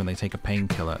sometimes when they take a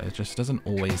painkiller, it just doesn't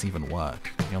always even work?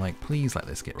 You're like, please let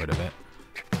this get rid of it.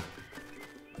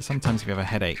 Sometimes if you have a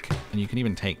headache, and you can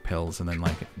even take pills, and then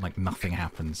like nothing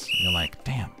happens. You're like,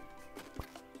 damn.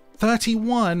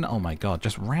 31? Oh my god,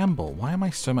 just ramble. Why am I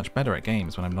so much better at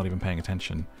games when I'm not even paying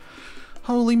attention?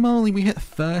 Holy moly, we hit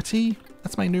 30?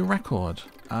 That's my new record.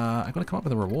 I've got to come up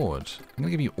with a reward. I'm going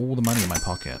to give you all the money in my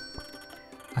pocket.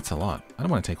 That's a lot. I don't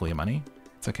want to take all your money.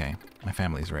 It's okay. My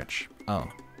family's rich. Oh,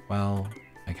 well,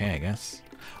 okay, I guess.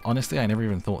 Honestly, I never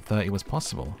even thought 30 was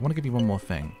possible. I want to give you one more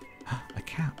thing. A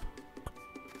cap.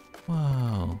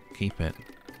 Whoa, keep it.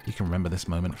 You can remember this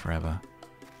moment forever.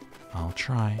 I'll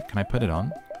try. Can I put it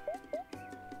on?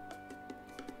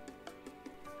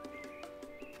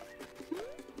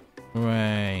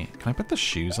 Wait, can I put the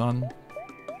shoes on?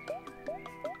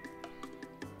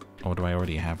 Or do I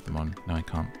already have them on? No, I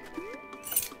can't.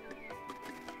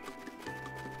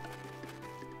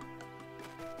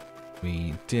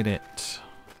 We did it.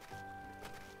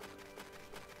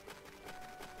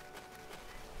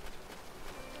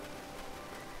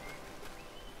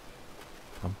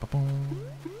 Bum, ba, boom.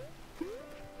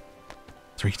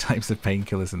 3 types of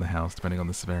painkillers in the house, depending on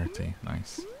the severity.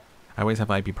 Nice. I always have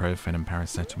ibuprofen and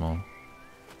paracetamol.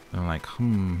 And I'm like,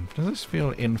 does this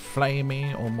feel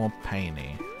inflamey or more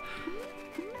painy?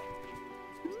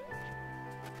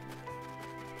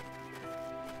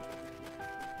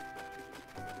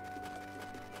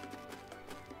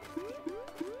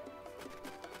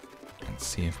 Let's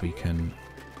see if we can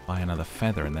buy another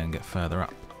feather and then get further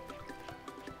up.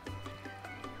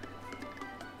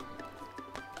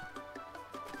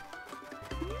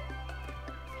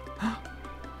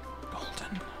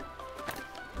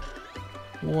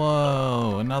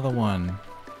 Whoa, another one.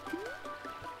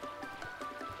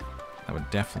 That would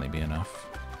definitely be enough.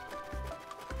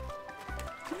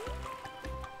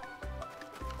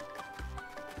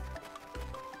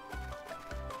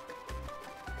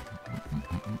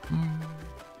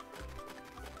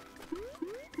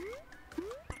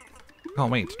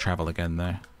 Can't wait to travel again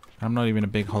though. I'm not even a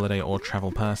big holiday or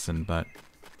travel person, but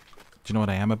do you know what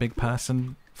I am a big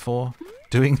person for?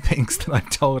 Doing things that I'm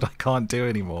told I can't do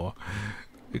anymore.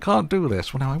 You can't do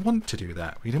this. Well, now I want to do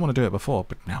that. We didn't want to do it before,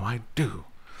 but now I do.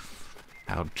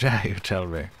 How dare you tell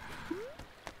me?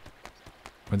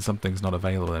 When something's not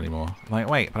available anymore. I'm like,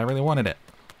 wait, but I really wanted it.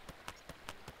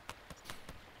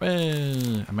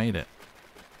 I made it.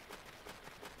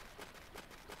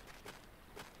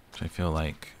 Which I feel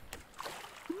like...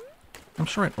 I'm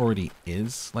sure it already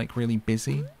is, like, really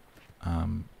busy.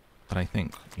 But I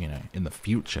think, you know, in the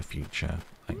future,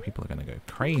 like, people are going to go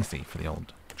crazy for the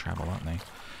old travel, aren't they?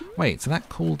 Wait, so that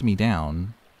cooled me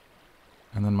down,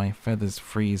 and then my feathers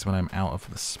freeze when I'm out of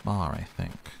the spa, I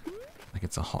think. Like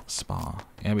it's a hot spa.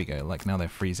 There we go, like now they're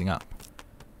freezing up.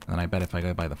 And then I bet if I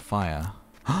go by the fire...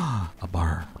 a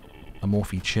bar. A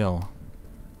Morphe chill.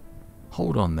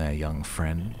 Hold on there, young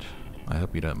friend. I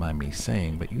hope you don't mind me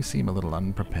saying, but you seem a little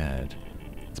unprepared.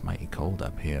 It's mighty cold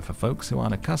up here for folks who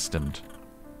aren't accustomed.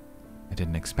 I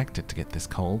didn't expect it to get this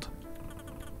cold.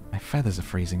 My feathers are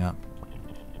freezing up.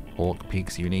 Hawk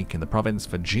Peak's unique in the province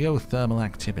for geothermal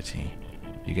activity.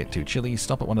 You get too chilly,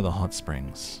 stop at one of the hot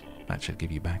springs. That should give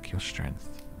you back your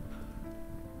strength.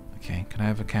 Okay, can I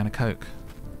have a can of Coke?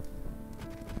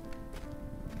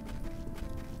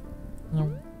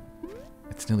 No.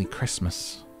 It's nearly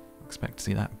Christmas. Expect to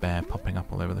see that bear popping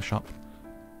up all over the shop.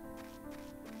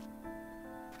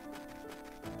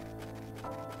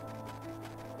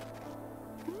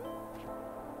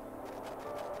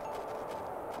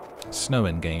 Snow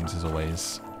in games is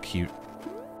always cute.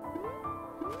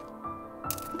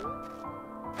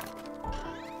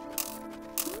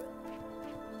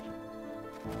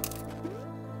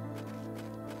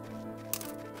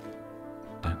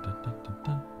 Dun, dun, dun, dun,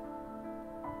 dun.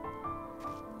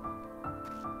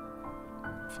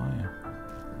 Fire.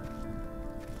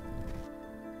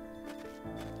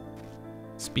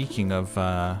 Speaking of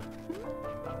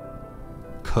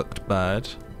cooked bird,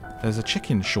 there's a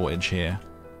chicken shortage here.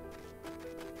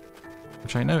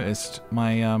 Which I noticed,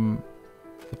 my,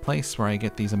 the place where I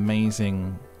get these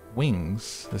amazing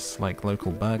wings, this, like,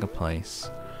 local burger place,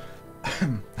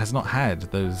 has not had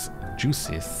those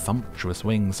juicy, sumptuous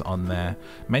wings on their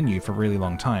menu for a really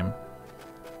long time.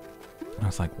 And I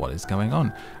was like, what is going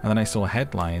on? And then I saw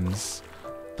headlines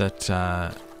that,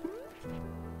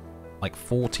 like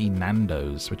 40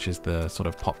 Nando's, which is the sort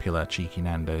of popular cheeky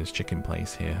Nando's chicken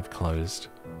place here, have closed.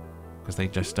 Because they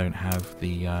just don't have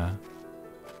the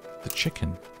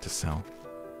chicken to sell.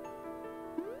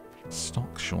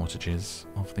 Stock shortages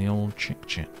of the old Chick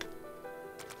Chick.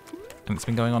 And it's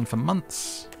been going on for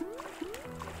months.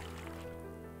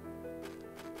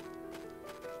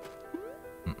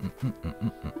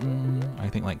 I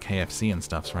think like KFC and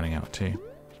stuff's running out too.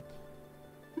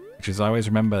 Which is, I always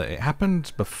remember, it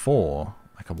happened before,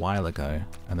 like a while ago,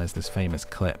 and there's this famous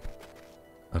clip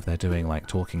of they're doing like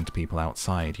talking to people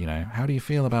outside, you know, how do you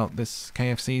feel about this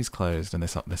KFC's closed? And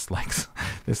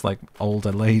this like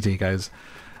older lady goes,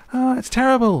 oh, it's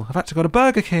terrible, I've had to go to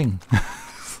Burger King.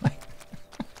 It's like,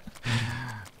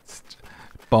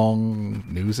 bong,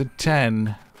 news at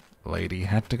 10. Lady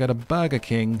had to go to Burger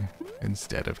King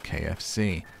instead of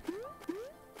KFC.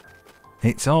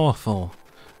 It's awful.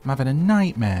 I'm having a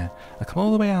nightmare. I come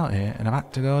all the way out here and I've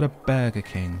had to go to Burger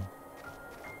King.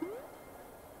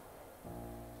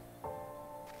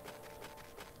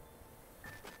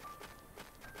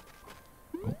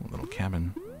 Oh, little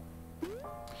cabin.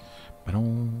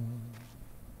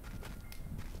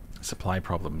 Supply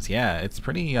problems. Yeah, it's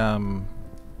pretty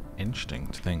interesting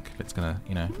to think if it's gonna,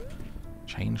 you know,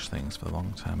 change things for the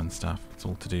long term and stuff. It's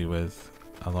all to do with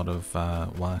a lot of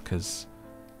workers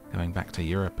going back to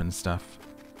Europe and stuff.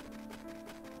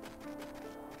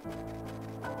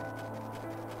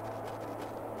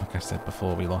 Like I said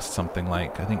before, we lost something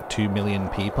like, I think 2 million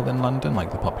people in London.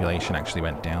 Like the population actually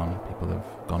went down. People have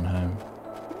gone home.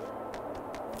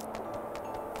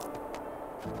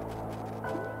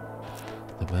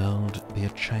 The world be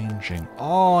a-changing.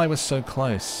 Oh, I was so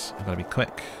close. I've got to be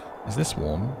quick. Is this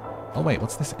warm? Oh wait,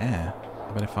 what's this air? How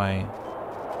about if I...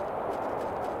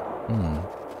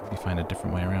 Maybe find a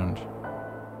different way around.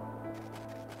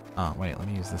 Ah, wait, let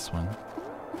me use this one.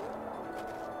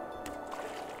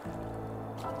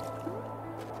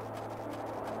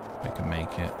 I can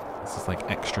make it. This is like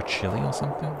extra chilly or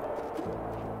something.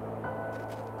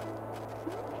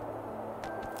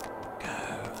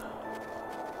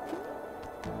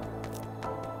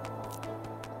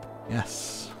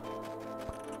 Yes.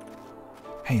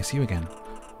 Hey, it's you again.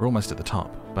 We're almost at the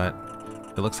top, but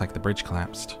it looks like the bridge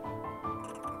collapsed.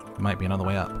 There might be another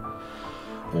way up.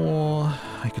 Or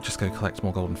I could just go collect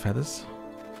more golden feathers.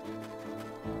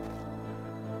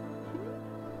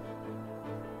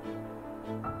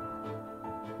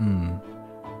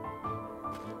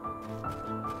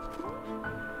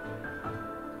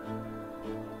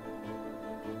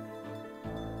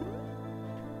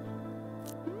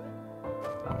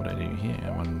 What would I do here, I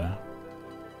wonder?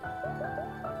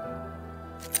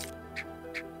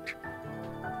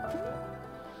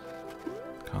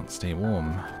 Can't stay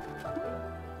warm.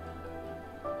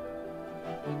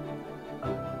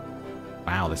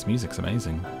 Wow, this music's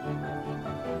amazing.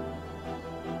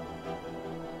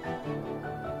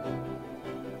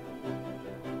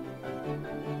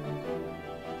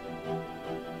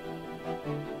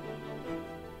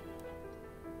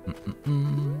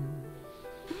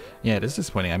 Yeah, it is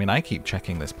disappointing. I mean, I keep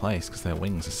checking this place because their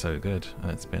wings are so good,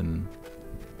 and it's been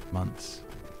months.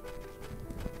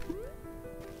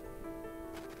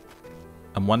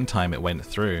 And one time it went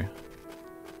through,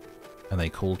 and they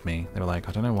called me. They were like,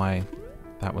 I don't know why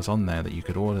that was on there, that you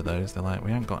could order those. They're like, we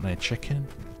haven't got no chicken.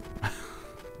 I've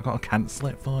got to cancel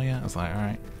it for you. I was like,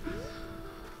 alright.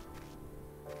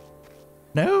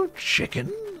 No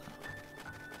chicken?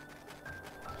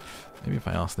 Maybe if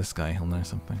I ask this guy, he'll know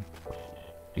something.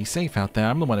 Be safe out there.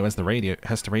 I'm the one who has to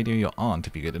radio your aunt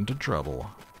if you get into trouble.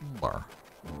 Bar.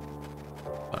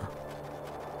 Bar.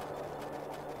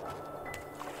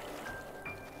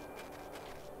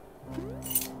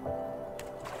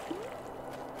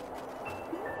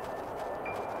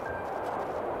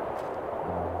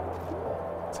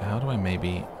 So how do I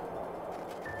maybe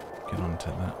get onto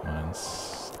that one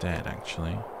instead,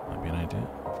 actually? Might be an idea.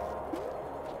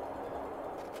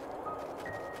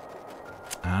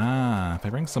 Ah, if I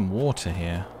bring some water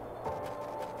here.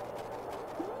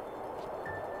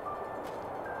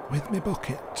 With me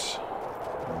bucket.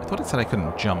 I thought it said I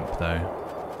couldn't jump, though.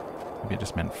 Maybe it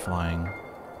just meant flying.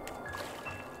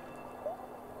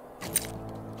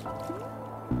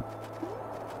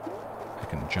 I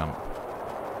can jump.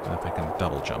 I don't know if I can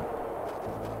double jump.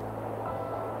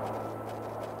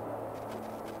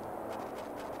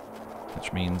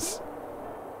 Which means...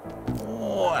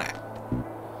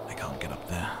 I can't get up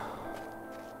there.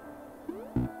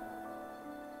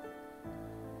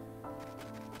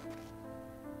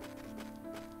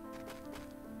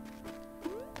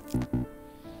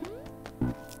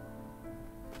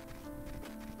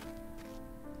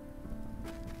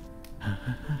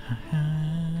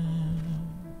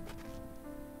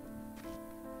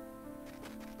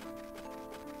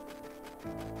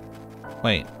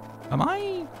 Wait, am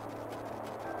I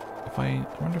I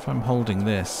wonder if I'm holding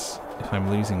this, if I'm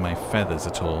losing my feathers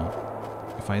at all.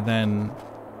 If I then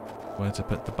were to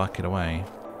put the bucket away,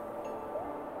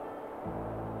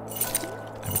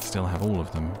 I would still have all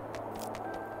of them.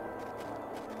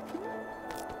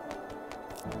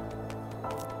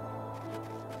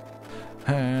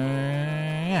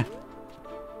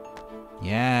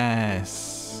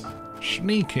 Yes!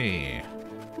 Sneaky!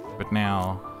 But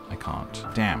now I can't.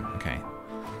 Damn, okay.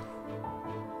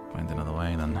 Find another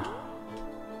way then.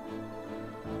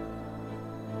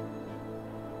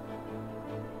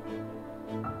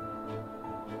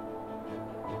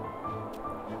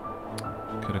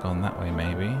 Could have gone that way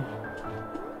maybe.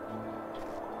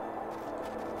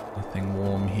 Nothing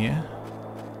warm here.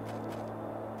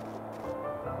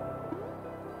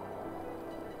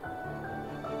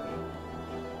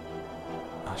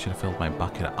 I should have filled my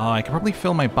bucket up. Oh, I could probably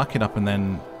fill my bucket up and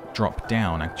then drop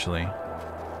down, actually.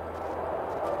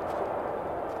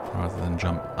 Rather than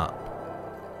jump up.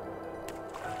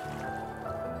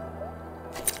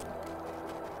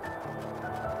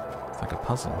 It's like a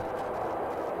puzzle.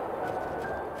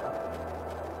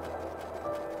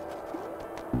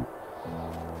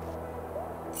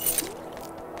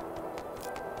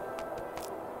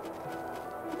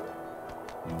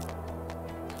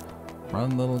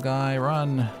 Run, little guy,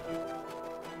 run.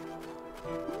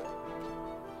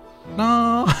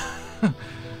 No!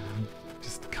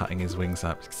 Just cutting his wings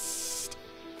up.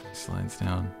 Slides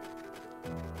down.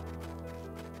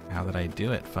 How did I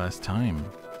do it first time?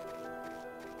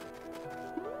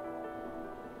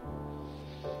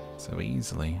 So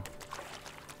easily.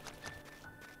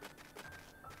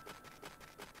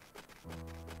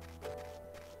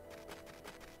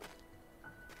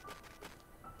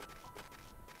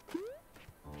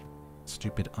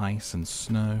 Stupid ice and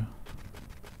snow.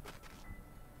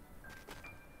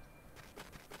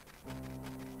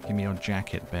 Give me your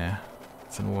jacket, bear.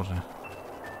 It's in water.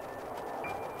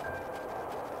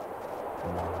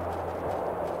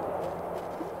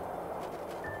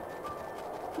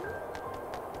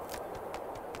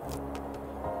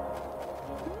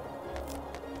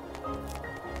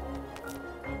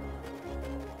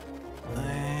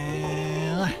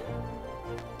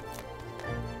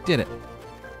 Did it.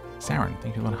 Saren,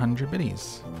 thank you for 100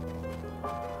 biddies.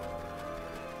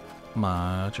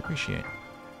 Much appreciate.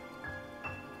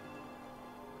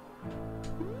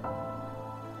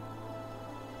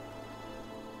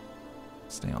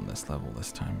 Stay on this level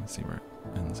this time and see where it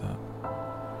ends up.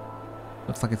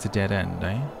 Looks like it's a dead end,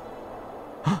 eh?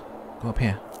 Go up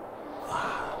here.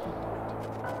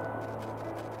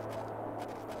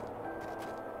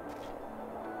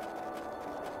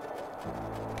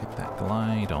 Get that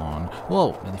glide on.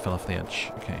 Whoa! Nearly fell off the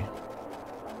edge. Okay.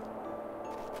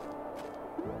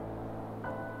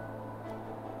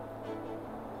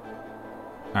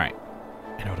 Alright.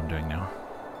 I know what I'm doing now.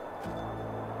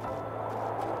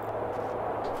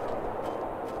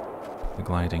 The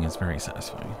gliding is very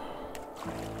satisfying.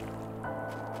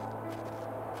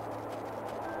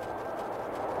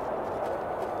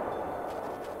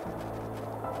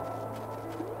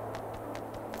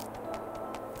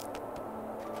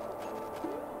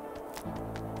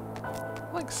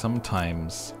 Like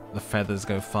sometimes the feathers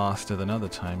go faster than other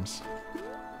times.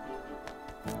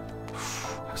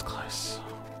 That was close.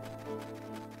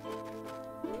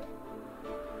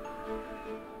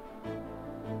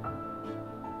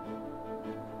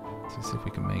 Let's see if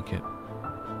we can make it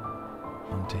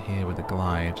onto here with a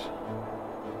glide.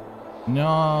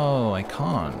 No, I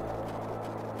can't.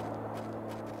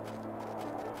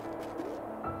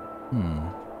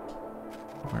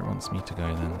 Where it wants me to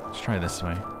go then. Let's try this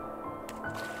way.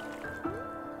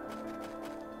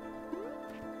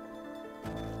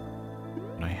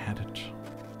 I had it.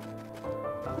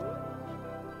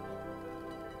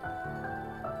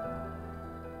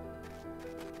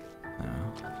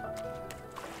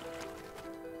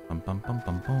 Bum bum bum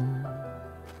bum bum.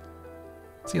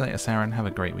 See you later, Saren. Have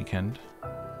a great weekend.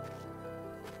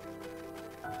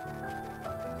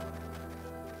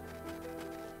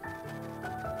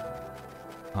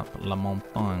 Up la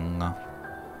montagne.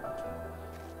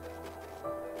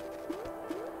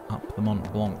 Up the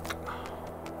Mont Blanc.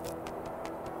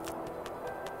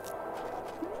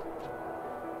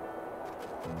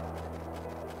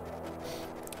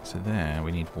 So there,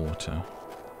 we need water.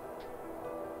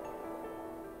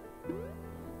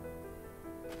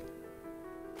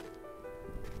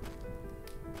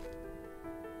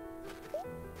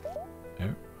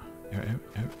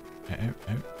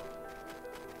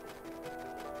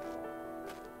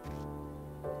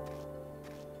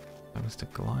 That was to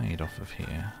glide off of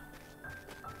here.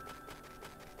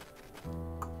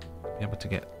 Be able to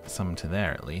get some to there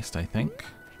at least, I think.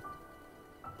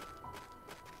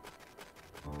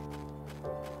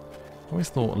 Always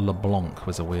thought LeBlanc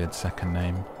was a weird second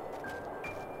name.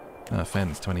 No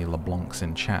offense to any LeBlancs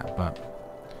in chat, but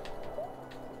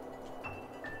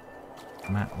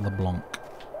Matt LeBlanc.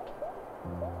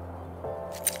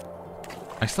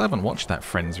 I still haven't watched that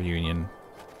Friends reunion,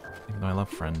 even though I love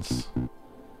Friends.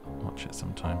 I'll watch it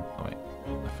sometime. Oh wait,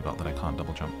 I forgot that I can't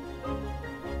double jump.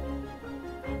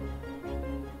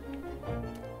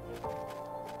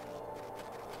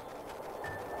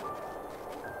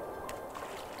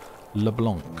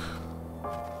 LeBlanc.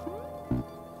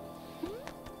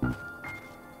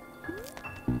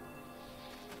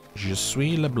 Je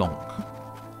suis LeBlanc.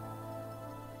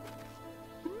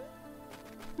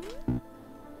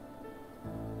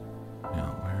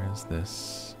 Now, where is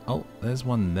this? Oh, there's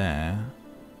one there.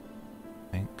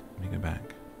 I think. Let me go back.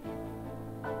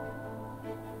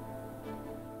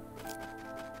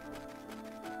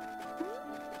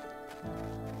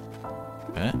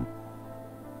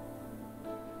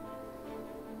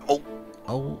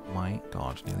 Oh my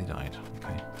god, nearly died.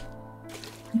 Okay.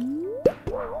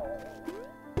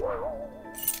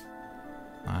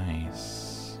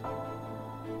 Nice.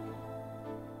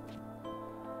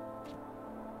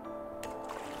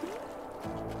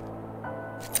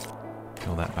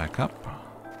 Fill that back up.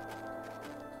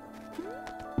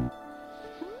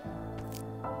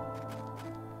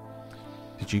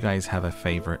 Did you guys have a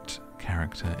favorite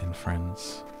character in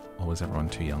Friends? Or was everyone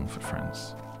too young for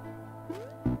Friends?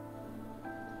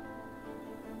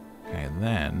 Okay,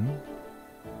 then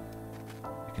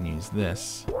I can use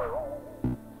this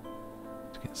to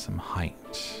get some height.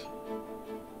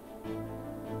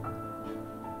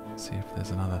 See if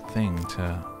there's another thing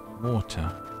to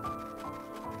water.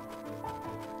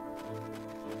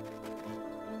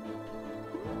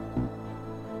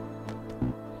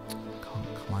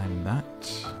 Can't climb that.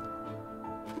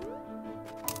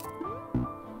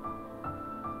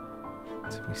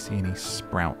 See if we see any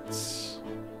sprouts.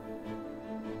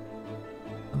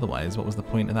 Otherwise, what was the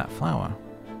point of that flower?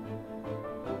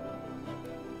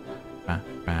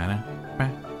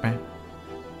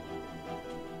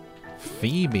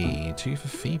 Phoebe. 2 for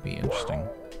Phoebe. Interesting.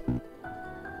 Is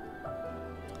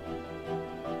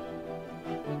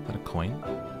that a coin?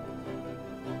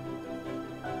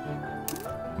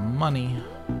 Money.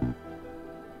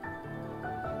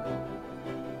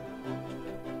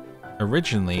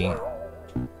 Originally,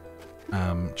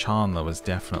 Chandler was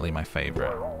definitely my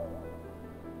favorite.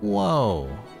 Whoa!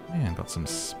 Man, got some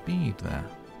speed there.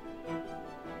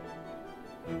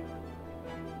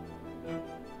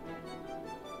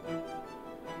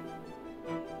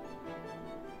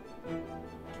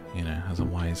 You know, as a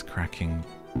wisecracking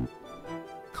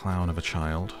clown of a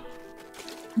child.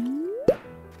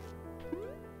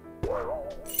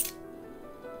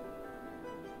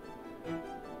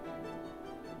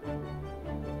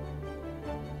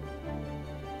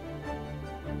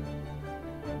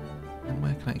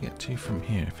 Can I get to from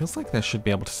here? It feels like there should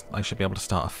be able to. I should be able to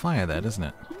start a fire there, doesn't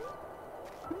it?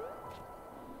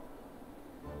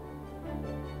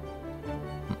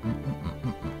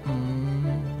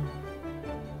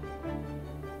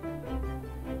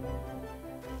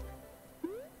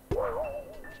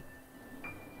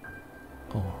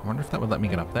 Oh, I wonder if that would let me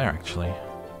get up there actually.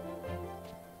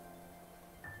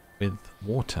 With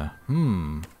water.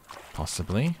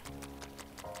 Possibly.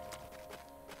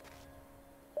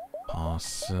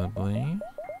 Possibly.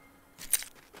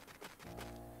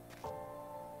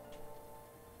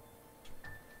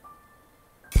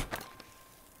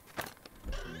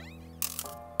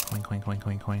 Coin, coin, coin,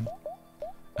 coin, coin.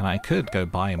 And I could go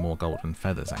buy more golden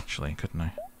feathers, actually, couldn't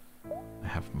I? I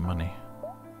have money.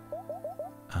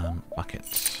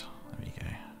 Bucket. There we go.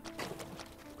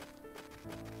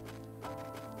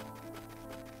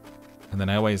 And then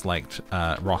I always liked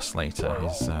Ross later,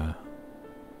 his sort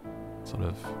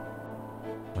of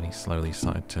when he slowly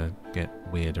started to get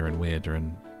weirder and weirder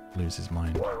and lose his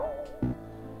mind. It's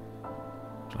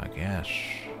like, yes.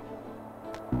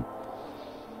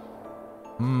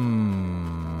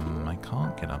 I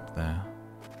can't get up there.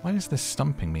 Why is this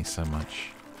stumping me so much?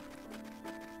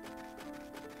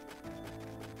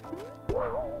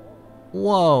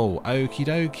 Whoa, okie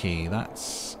dokie,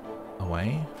 that's a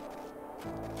way.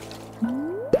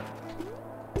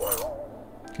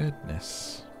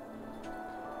 Goodness.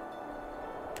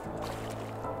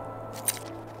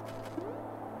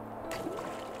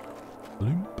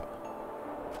 Bloop.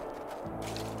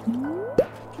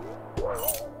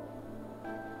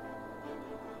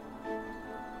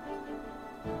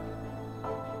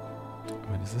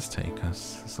 Where does this take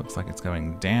us? This looks like it's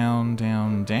going down,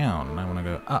 down, down. I want to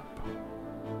go up.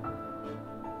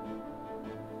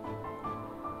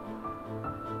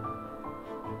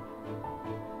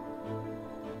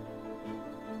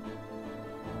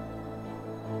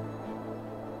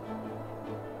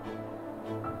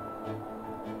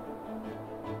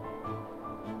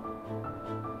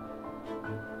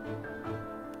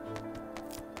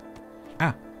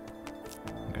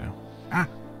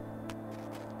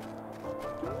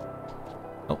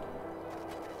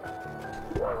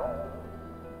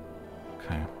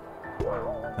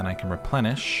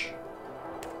 replenish.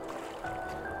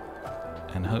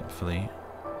 And hopefully...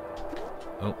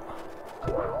 Oh.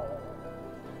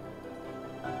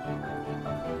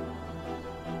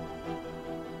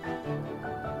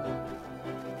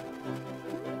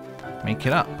 Make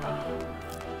it up.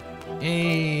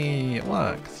 Yay, it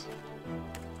worked.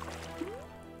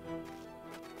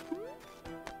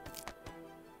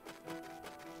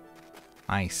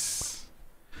 Nice.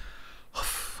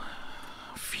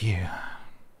 Phew.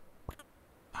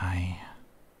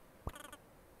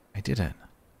 I did it.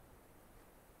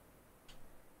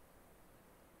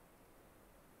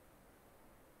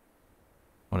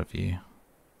 What a view.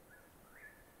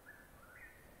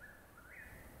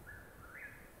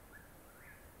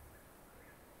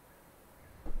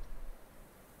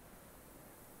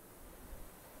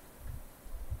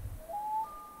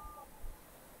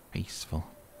 Peaceful.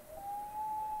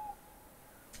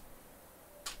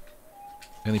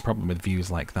 The only problem with views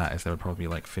like that is there would probably be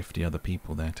like 50 other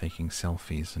people there taking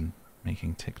selfies and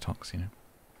making TikToks, you know.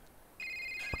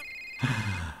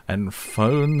 And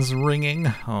phones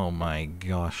ringing. Oh my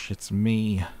gosh, it's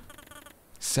me.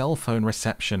 Cell phone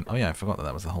reception. Oh yeah, I forgot that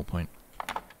that was the whole point.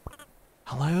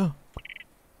 Hello?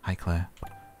 Hi, Claire.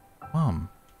 Mom.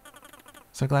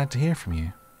 So glad to hear from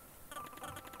you.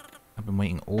 I've been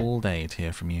waiting all day to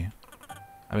hear from you.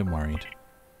 I've been worried.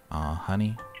 Aw,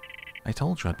 honey. I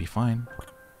told you I'd be fine.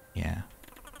 Yeah.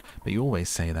 But you always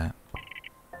say that.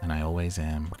 And I always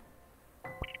am.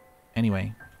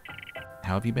 Anyway,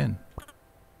 how have you been?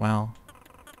 Well,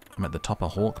 I'm at the top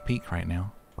of Hawk Peak right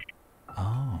now.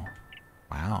 Oh.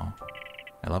 Wow.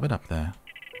 I love it up there.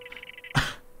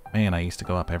 May and I used to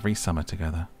go up every summer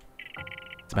together.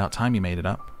 It's about time you made it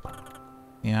up.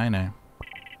 Yeah, I know.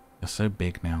 You're so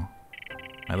big now.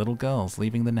 My little girl's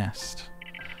leaving the nest.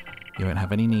 You won't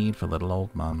have any need for little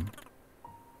old mum.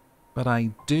 But I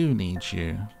do need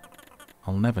you.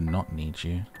 I'll never not need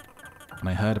you.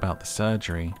 When I heard about the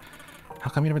surgery, how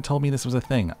come you never told me this was a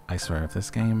thing? I swear, if this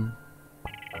game...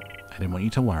 I didn't want you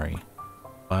to worry.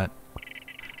 But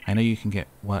I know you can get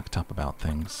worked up about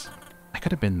things. I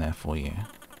could have been there for you.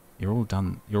 You're all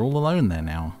done. You're all alone there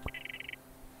now.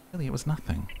 Really, it was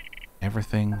nothing.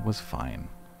 Everything was fine.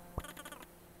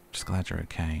 Just glad you're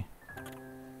okay.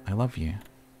 I love you,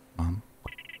 Mom.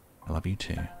 I love you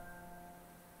too.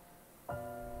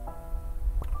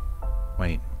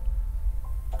 Wait.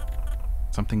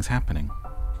 Something's happening.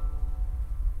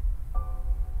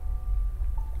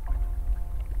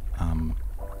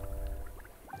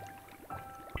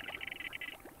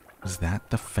 Was that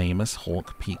the famous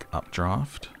Hawk Peak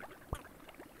updraft?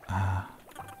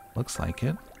 Looks like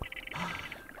it.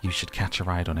 You should catch a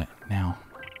ride on it now,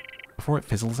 before it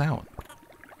fizzles out.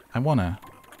 I wanna.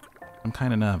 I'm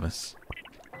kinda nervous.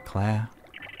 Claire,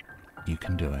 you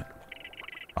can do it.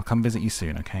 I'll come visit you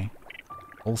soon, okay?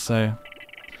 Also,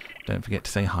 don't forget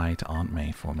to say hi to Aunt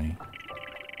May for me.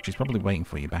 She's probably waiting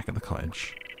for you back at the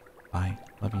cottage. Bye.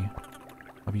 Love you.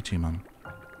 Love you too, Mum.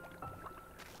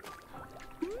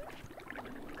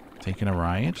 Taking a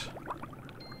ride?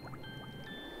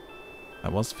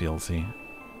 That was feelsy.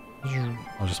 I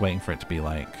was just waiting for it to be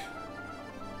like...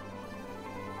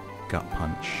 gut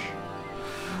punch.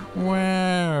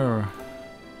 Wow!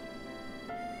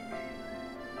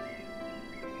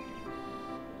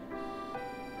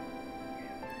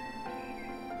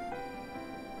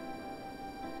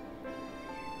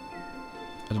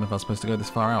 I don't know if I was supposed to go this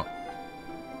far out.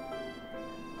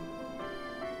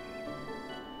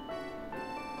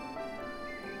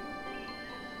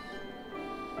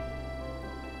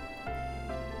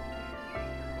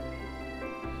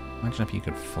 Imagine if you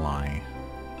could fly.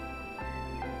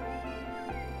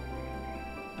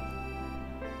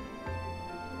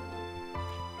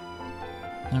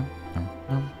 No, no,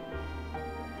 no.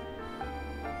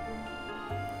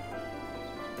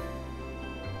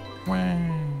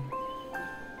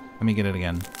 Let me get it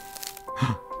again.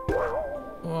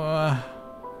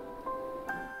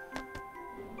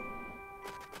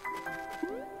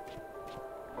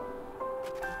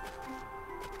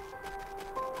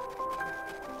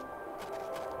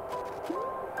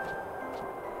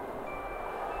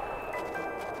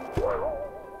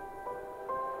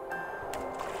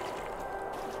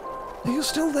 Are you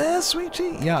still there,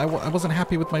 sweetie? Yeah, I wasn't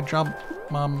happy with my jump,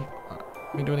 Mom.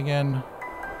 Let me do it again.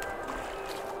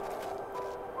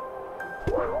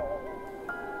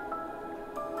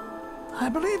 I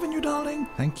believe in you, darling.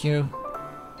 Thank you.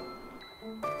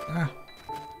 Ah.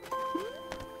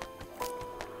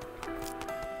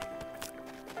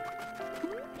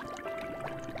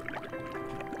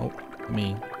 Oh,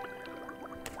 me.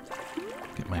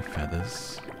 Get my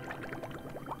feathers.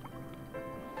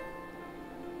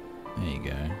 There you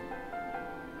go.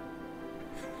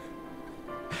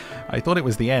 I thought it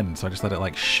was the end, so I just let it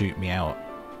like shoot me out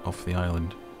off the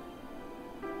island.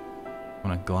 I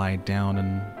want to glide down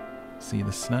and see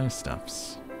the snow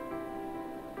stuffs.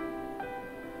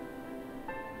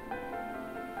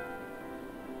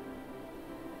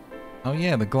 Oh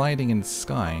yeah, the gliding in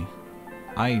sky.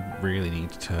 I really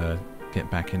need to get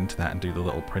back into that and do the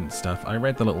Little Prince stuff. I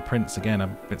read the Little Prince again.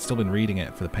 I've still been reading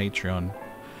it for the Patreon.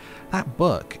 That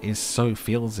book is so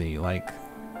feelsy. Like,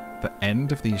 the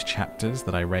end of these chapters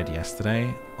that I read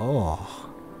yesterday,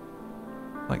 oh,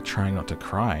 like trying not to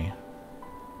cry.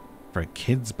 For a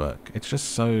kid's book, it's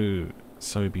just so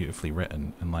beautifully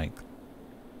written, and like,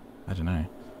 I don't know.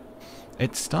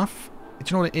 It's stuff. Do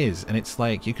you know what it is? And it's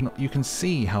like you can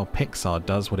see how Pixar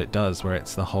does what it does, where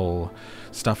it's the whole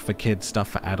stuff for kids, stuff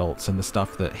for adults, and the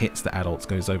stuff that hits the adults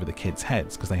goes over the kids'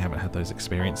 heads because they haven't had those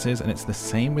experiences. And it's the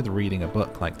same with reading a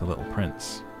book like The Little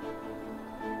Prince.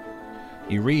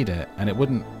 You read it and it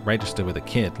wouldn't register with a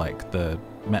kid, like the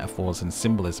metaphors and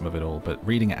symbolism of it all, but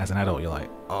reading it as an adult, you're like,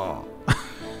 oh.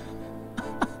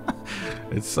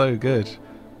 It's so good.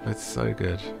 It's so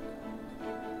good.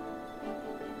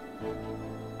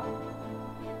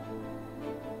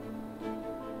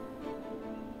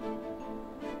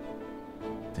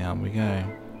 Down we go.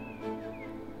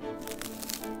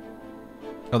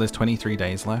 Oh, there's 23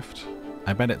 days left.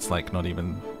 I bet it's like not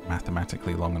even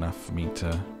mathematically long enough for me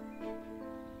to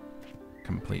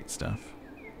complete stuff.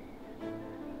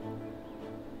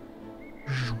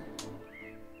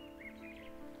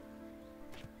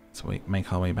 So we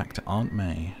make our way back to Aunt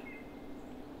May.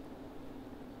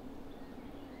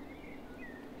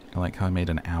 I like how I made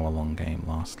an hour-long game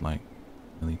last like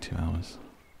nearly 2 hours.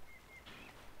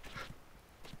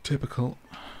 Typical.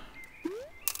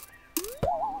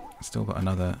 Still got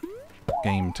another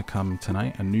game to come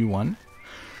tonight, a new one.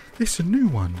 It's a new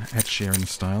one, Ed Sheeran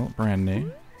style, brand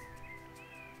new.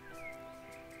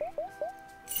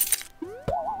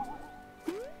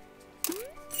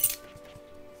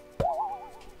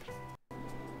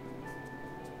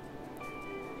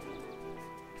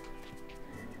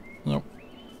 Nope.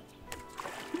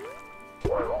 Do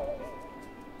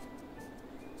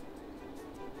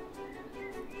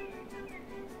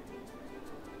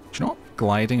you know what?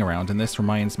 Gliding around in this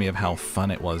reminds me of how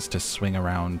fun it was to swing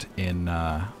around in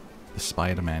the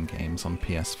Spider-Man games on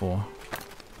PS4.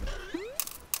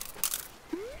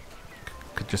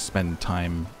 Could just spend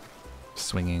time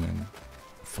swinging and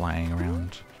flying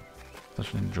around.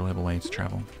 Such an enjoyable way to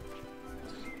travel.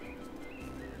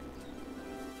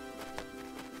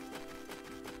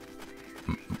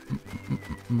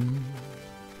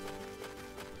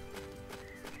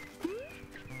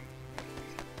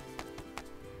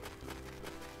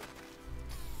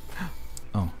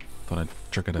 Oh, thought I'd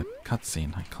triggered a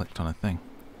cutscene. I clicked on a thing.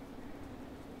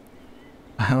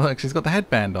 Look, she's got the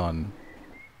headband on.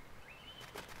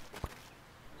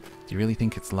 Do you really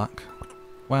think it's luck?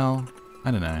 Well,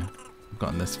 I don't know. I've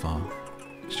gotten this far.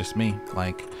 It's just me.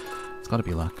 Like, it's gotta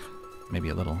be luck. Maybe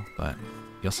a little, but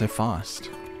you're so fast.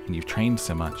 And you've trained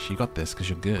so much. You got this because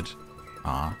you're good.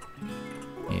 Ah.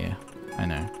 Yeah, I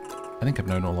know. I think I've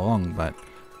known all along, but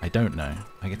I don't know.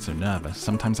 I get so nervous.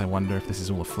 Sometimes I wonder if this is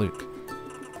all a fluke.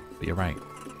 But you're right.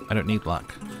 I don't need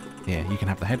luck. Here, you can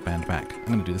have the headband back. I'm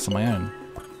gonna do this on my own.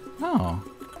 Oh.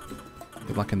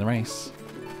 Good luck in the race.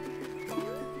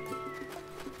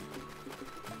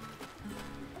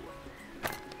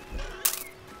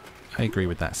 I agree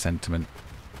with that sentiment.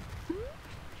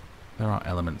 There are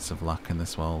elements of luck in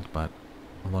this world, but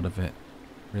a lot of it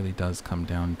really does come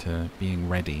down to being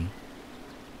ready.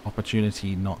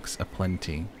 Opportunity knocks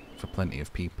aplenty for plenty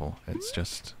of people. It's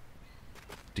just,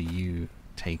 do you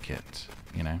take it,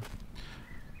 you know?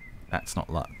 That's not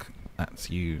luck.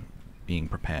 That's you being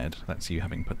prepared. That's you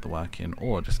having put the work in,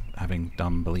 or just having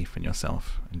dumb belief in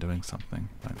yourself and doing something.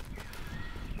 But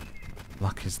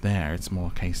luck is there. It's more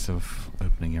a case of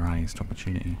opening your eyes to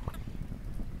opportunity.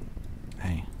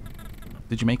 Hey.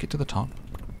 Did you make it to the top?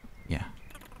 Yeah.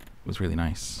 It was really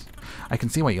nice. I can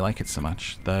see why you like it so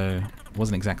much, though it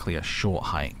wasn't exactly a short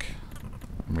hike.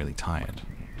 I'm really tired.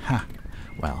 Ha!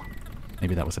 Well,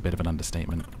 maybe that was a bit of an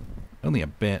understatement. Only a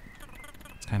bit.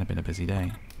 It's kind of been a busy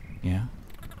day. Yeah?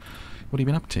 What have you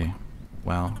been up to?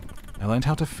 Well, I learned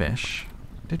how to fish.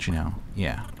 Did you know?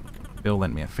 Yeah. Bill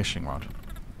lent me a fishing rod.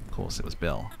 Of course, it was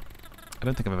Bill. I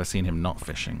don't think I've ever seen him not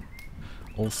fishing.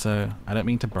 Also, I don't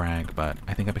mean to brag, but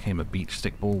I think I became a beach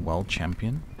stickball world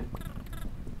champion.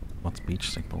 What's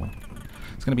beach stickball?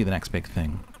 It's gonna be the next big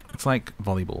thing. It's like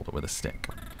volleyball, but with a stick.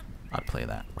 I'd play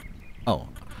that. Oh,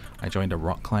 I joined a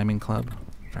rock climbing club.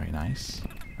 Very nice.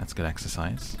 That's good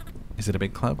exercise. Is it a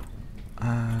big club?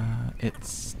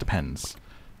 It depends.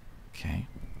 Okay.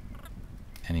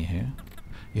 Anywho,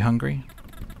 you hungry?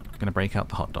 Gonna break out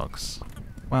the hot dogs.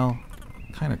 Well,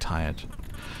 kind of tired.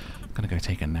 Gonna go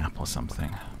take a nap or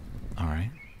something.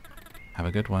 Alright. Have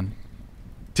a good one.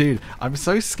 Dude, I'm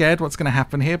so scared what's gonna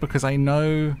happen here because I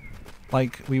know,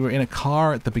 like, we were in a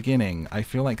car at the beginning. I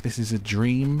feel like this is a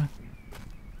dream.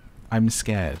 I'm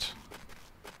scared.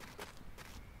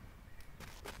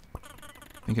 I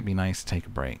think it'd be nice to take a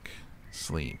break.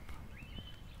 Sleep.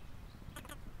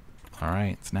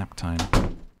 Alright, it's nap time.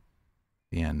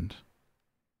 The end.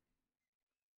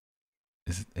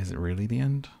 Is it really the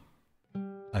end?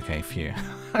 Okay, phew.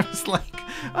 I was like,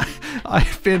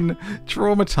 I've been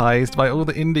traumatized by all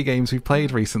the indie games we've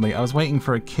played recently. I was waiting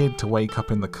for a kid to wake up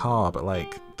in the car, but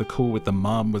like, the call with the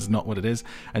mum was not what it is.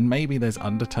 And maybe there's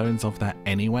undertones of that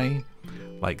anyway.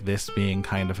 Like this being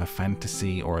kind of a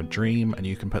fantasy or a dream, and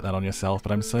you can put that on yourself.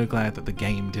 But I'm so glad that the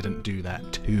game didn't do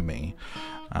that to me.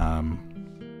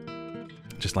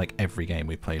 Just like every game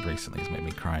we played recently has made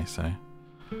me cry, so...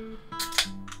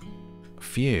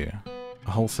 Phew.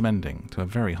 A wholesome ending to a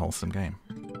very wholesome game.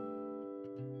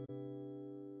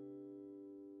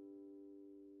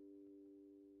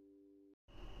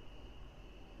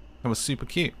 That was super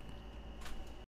cute.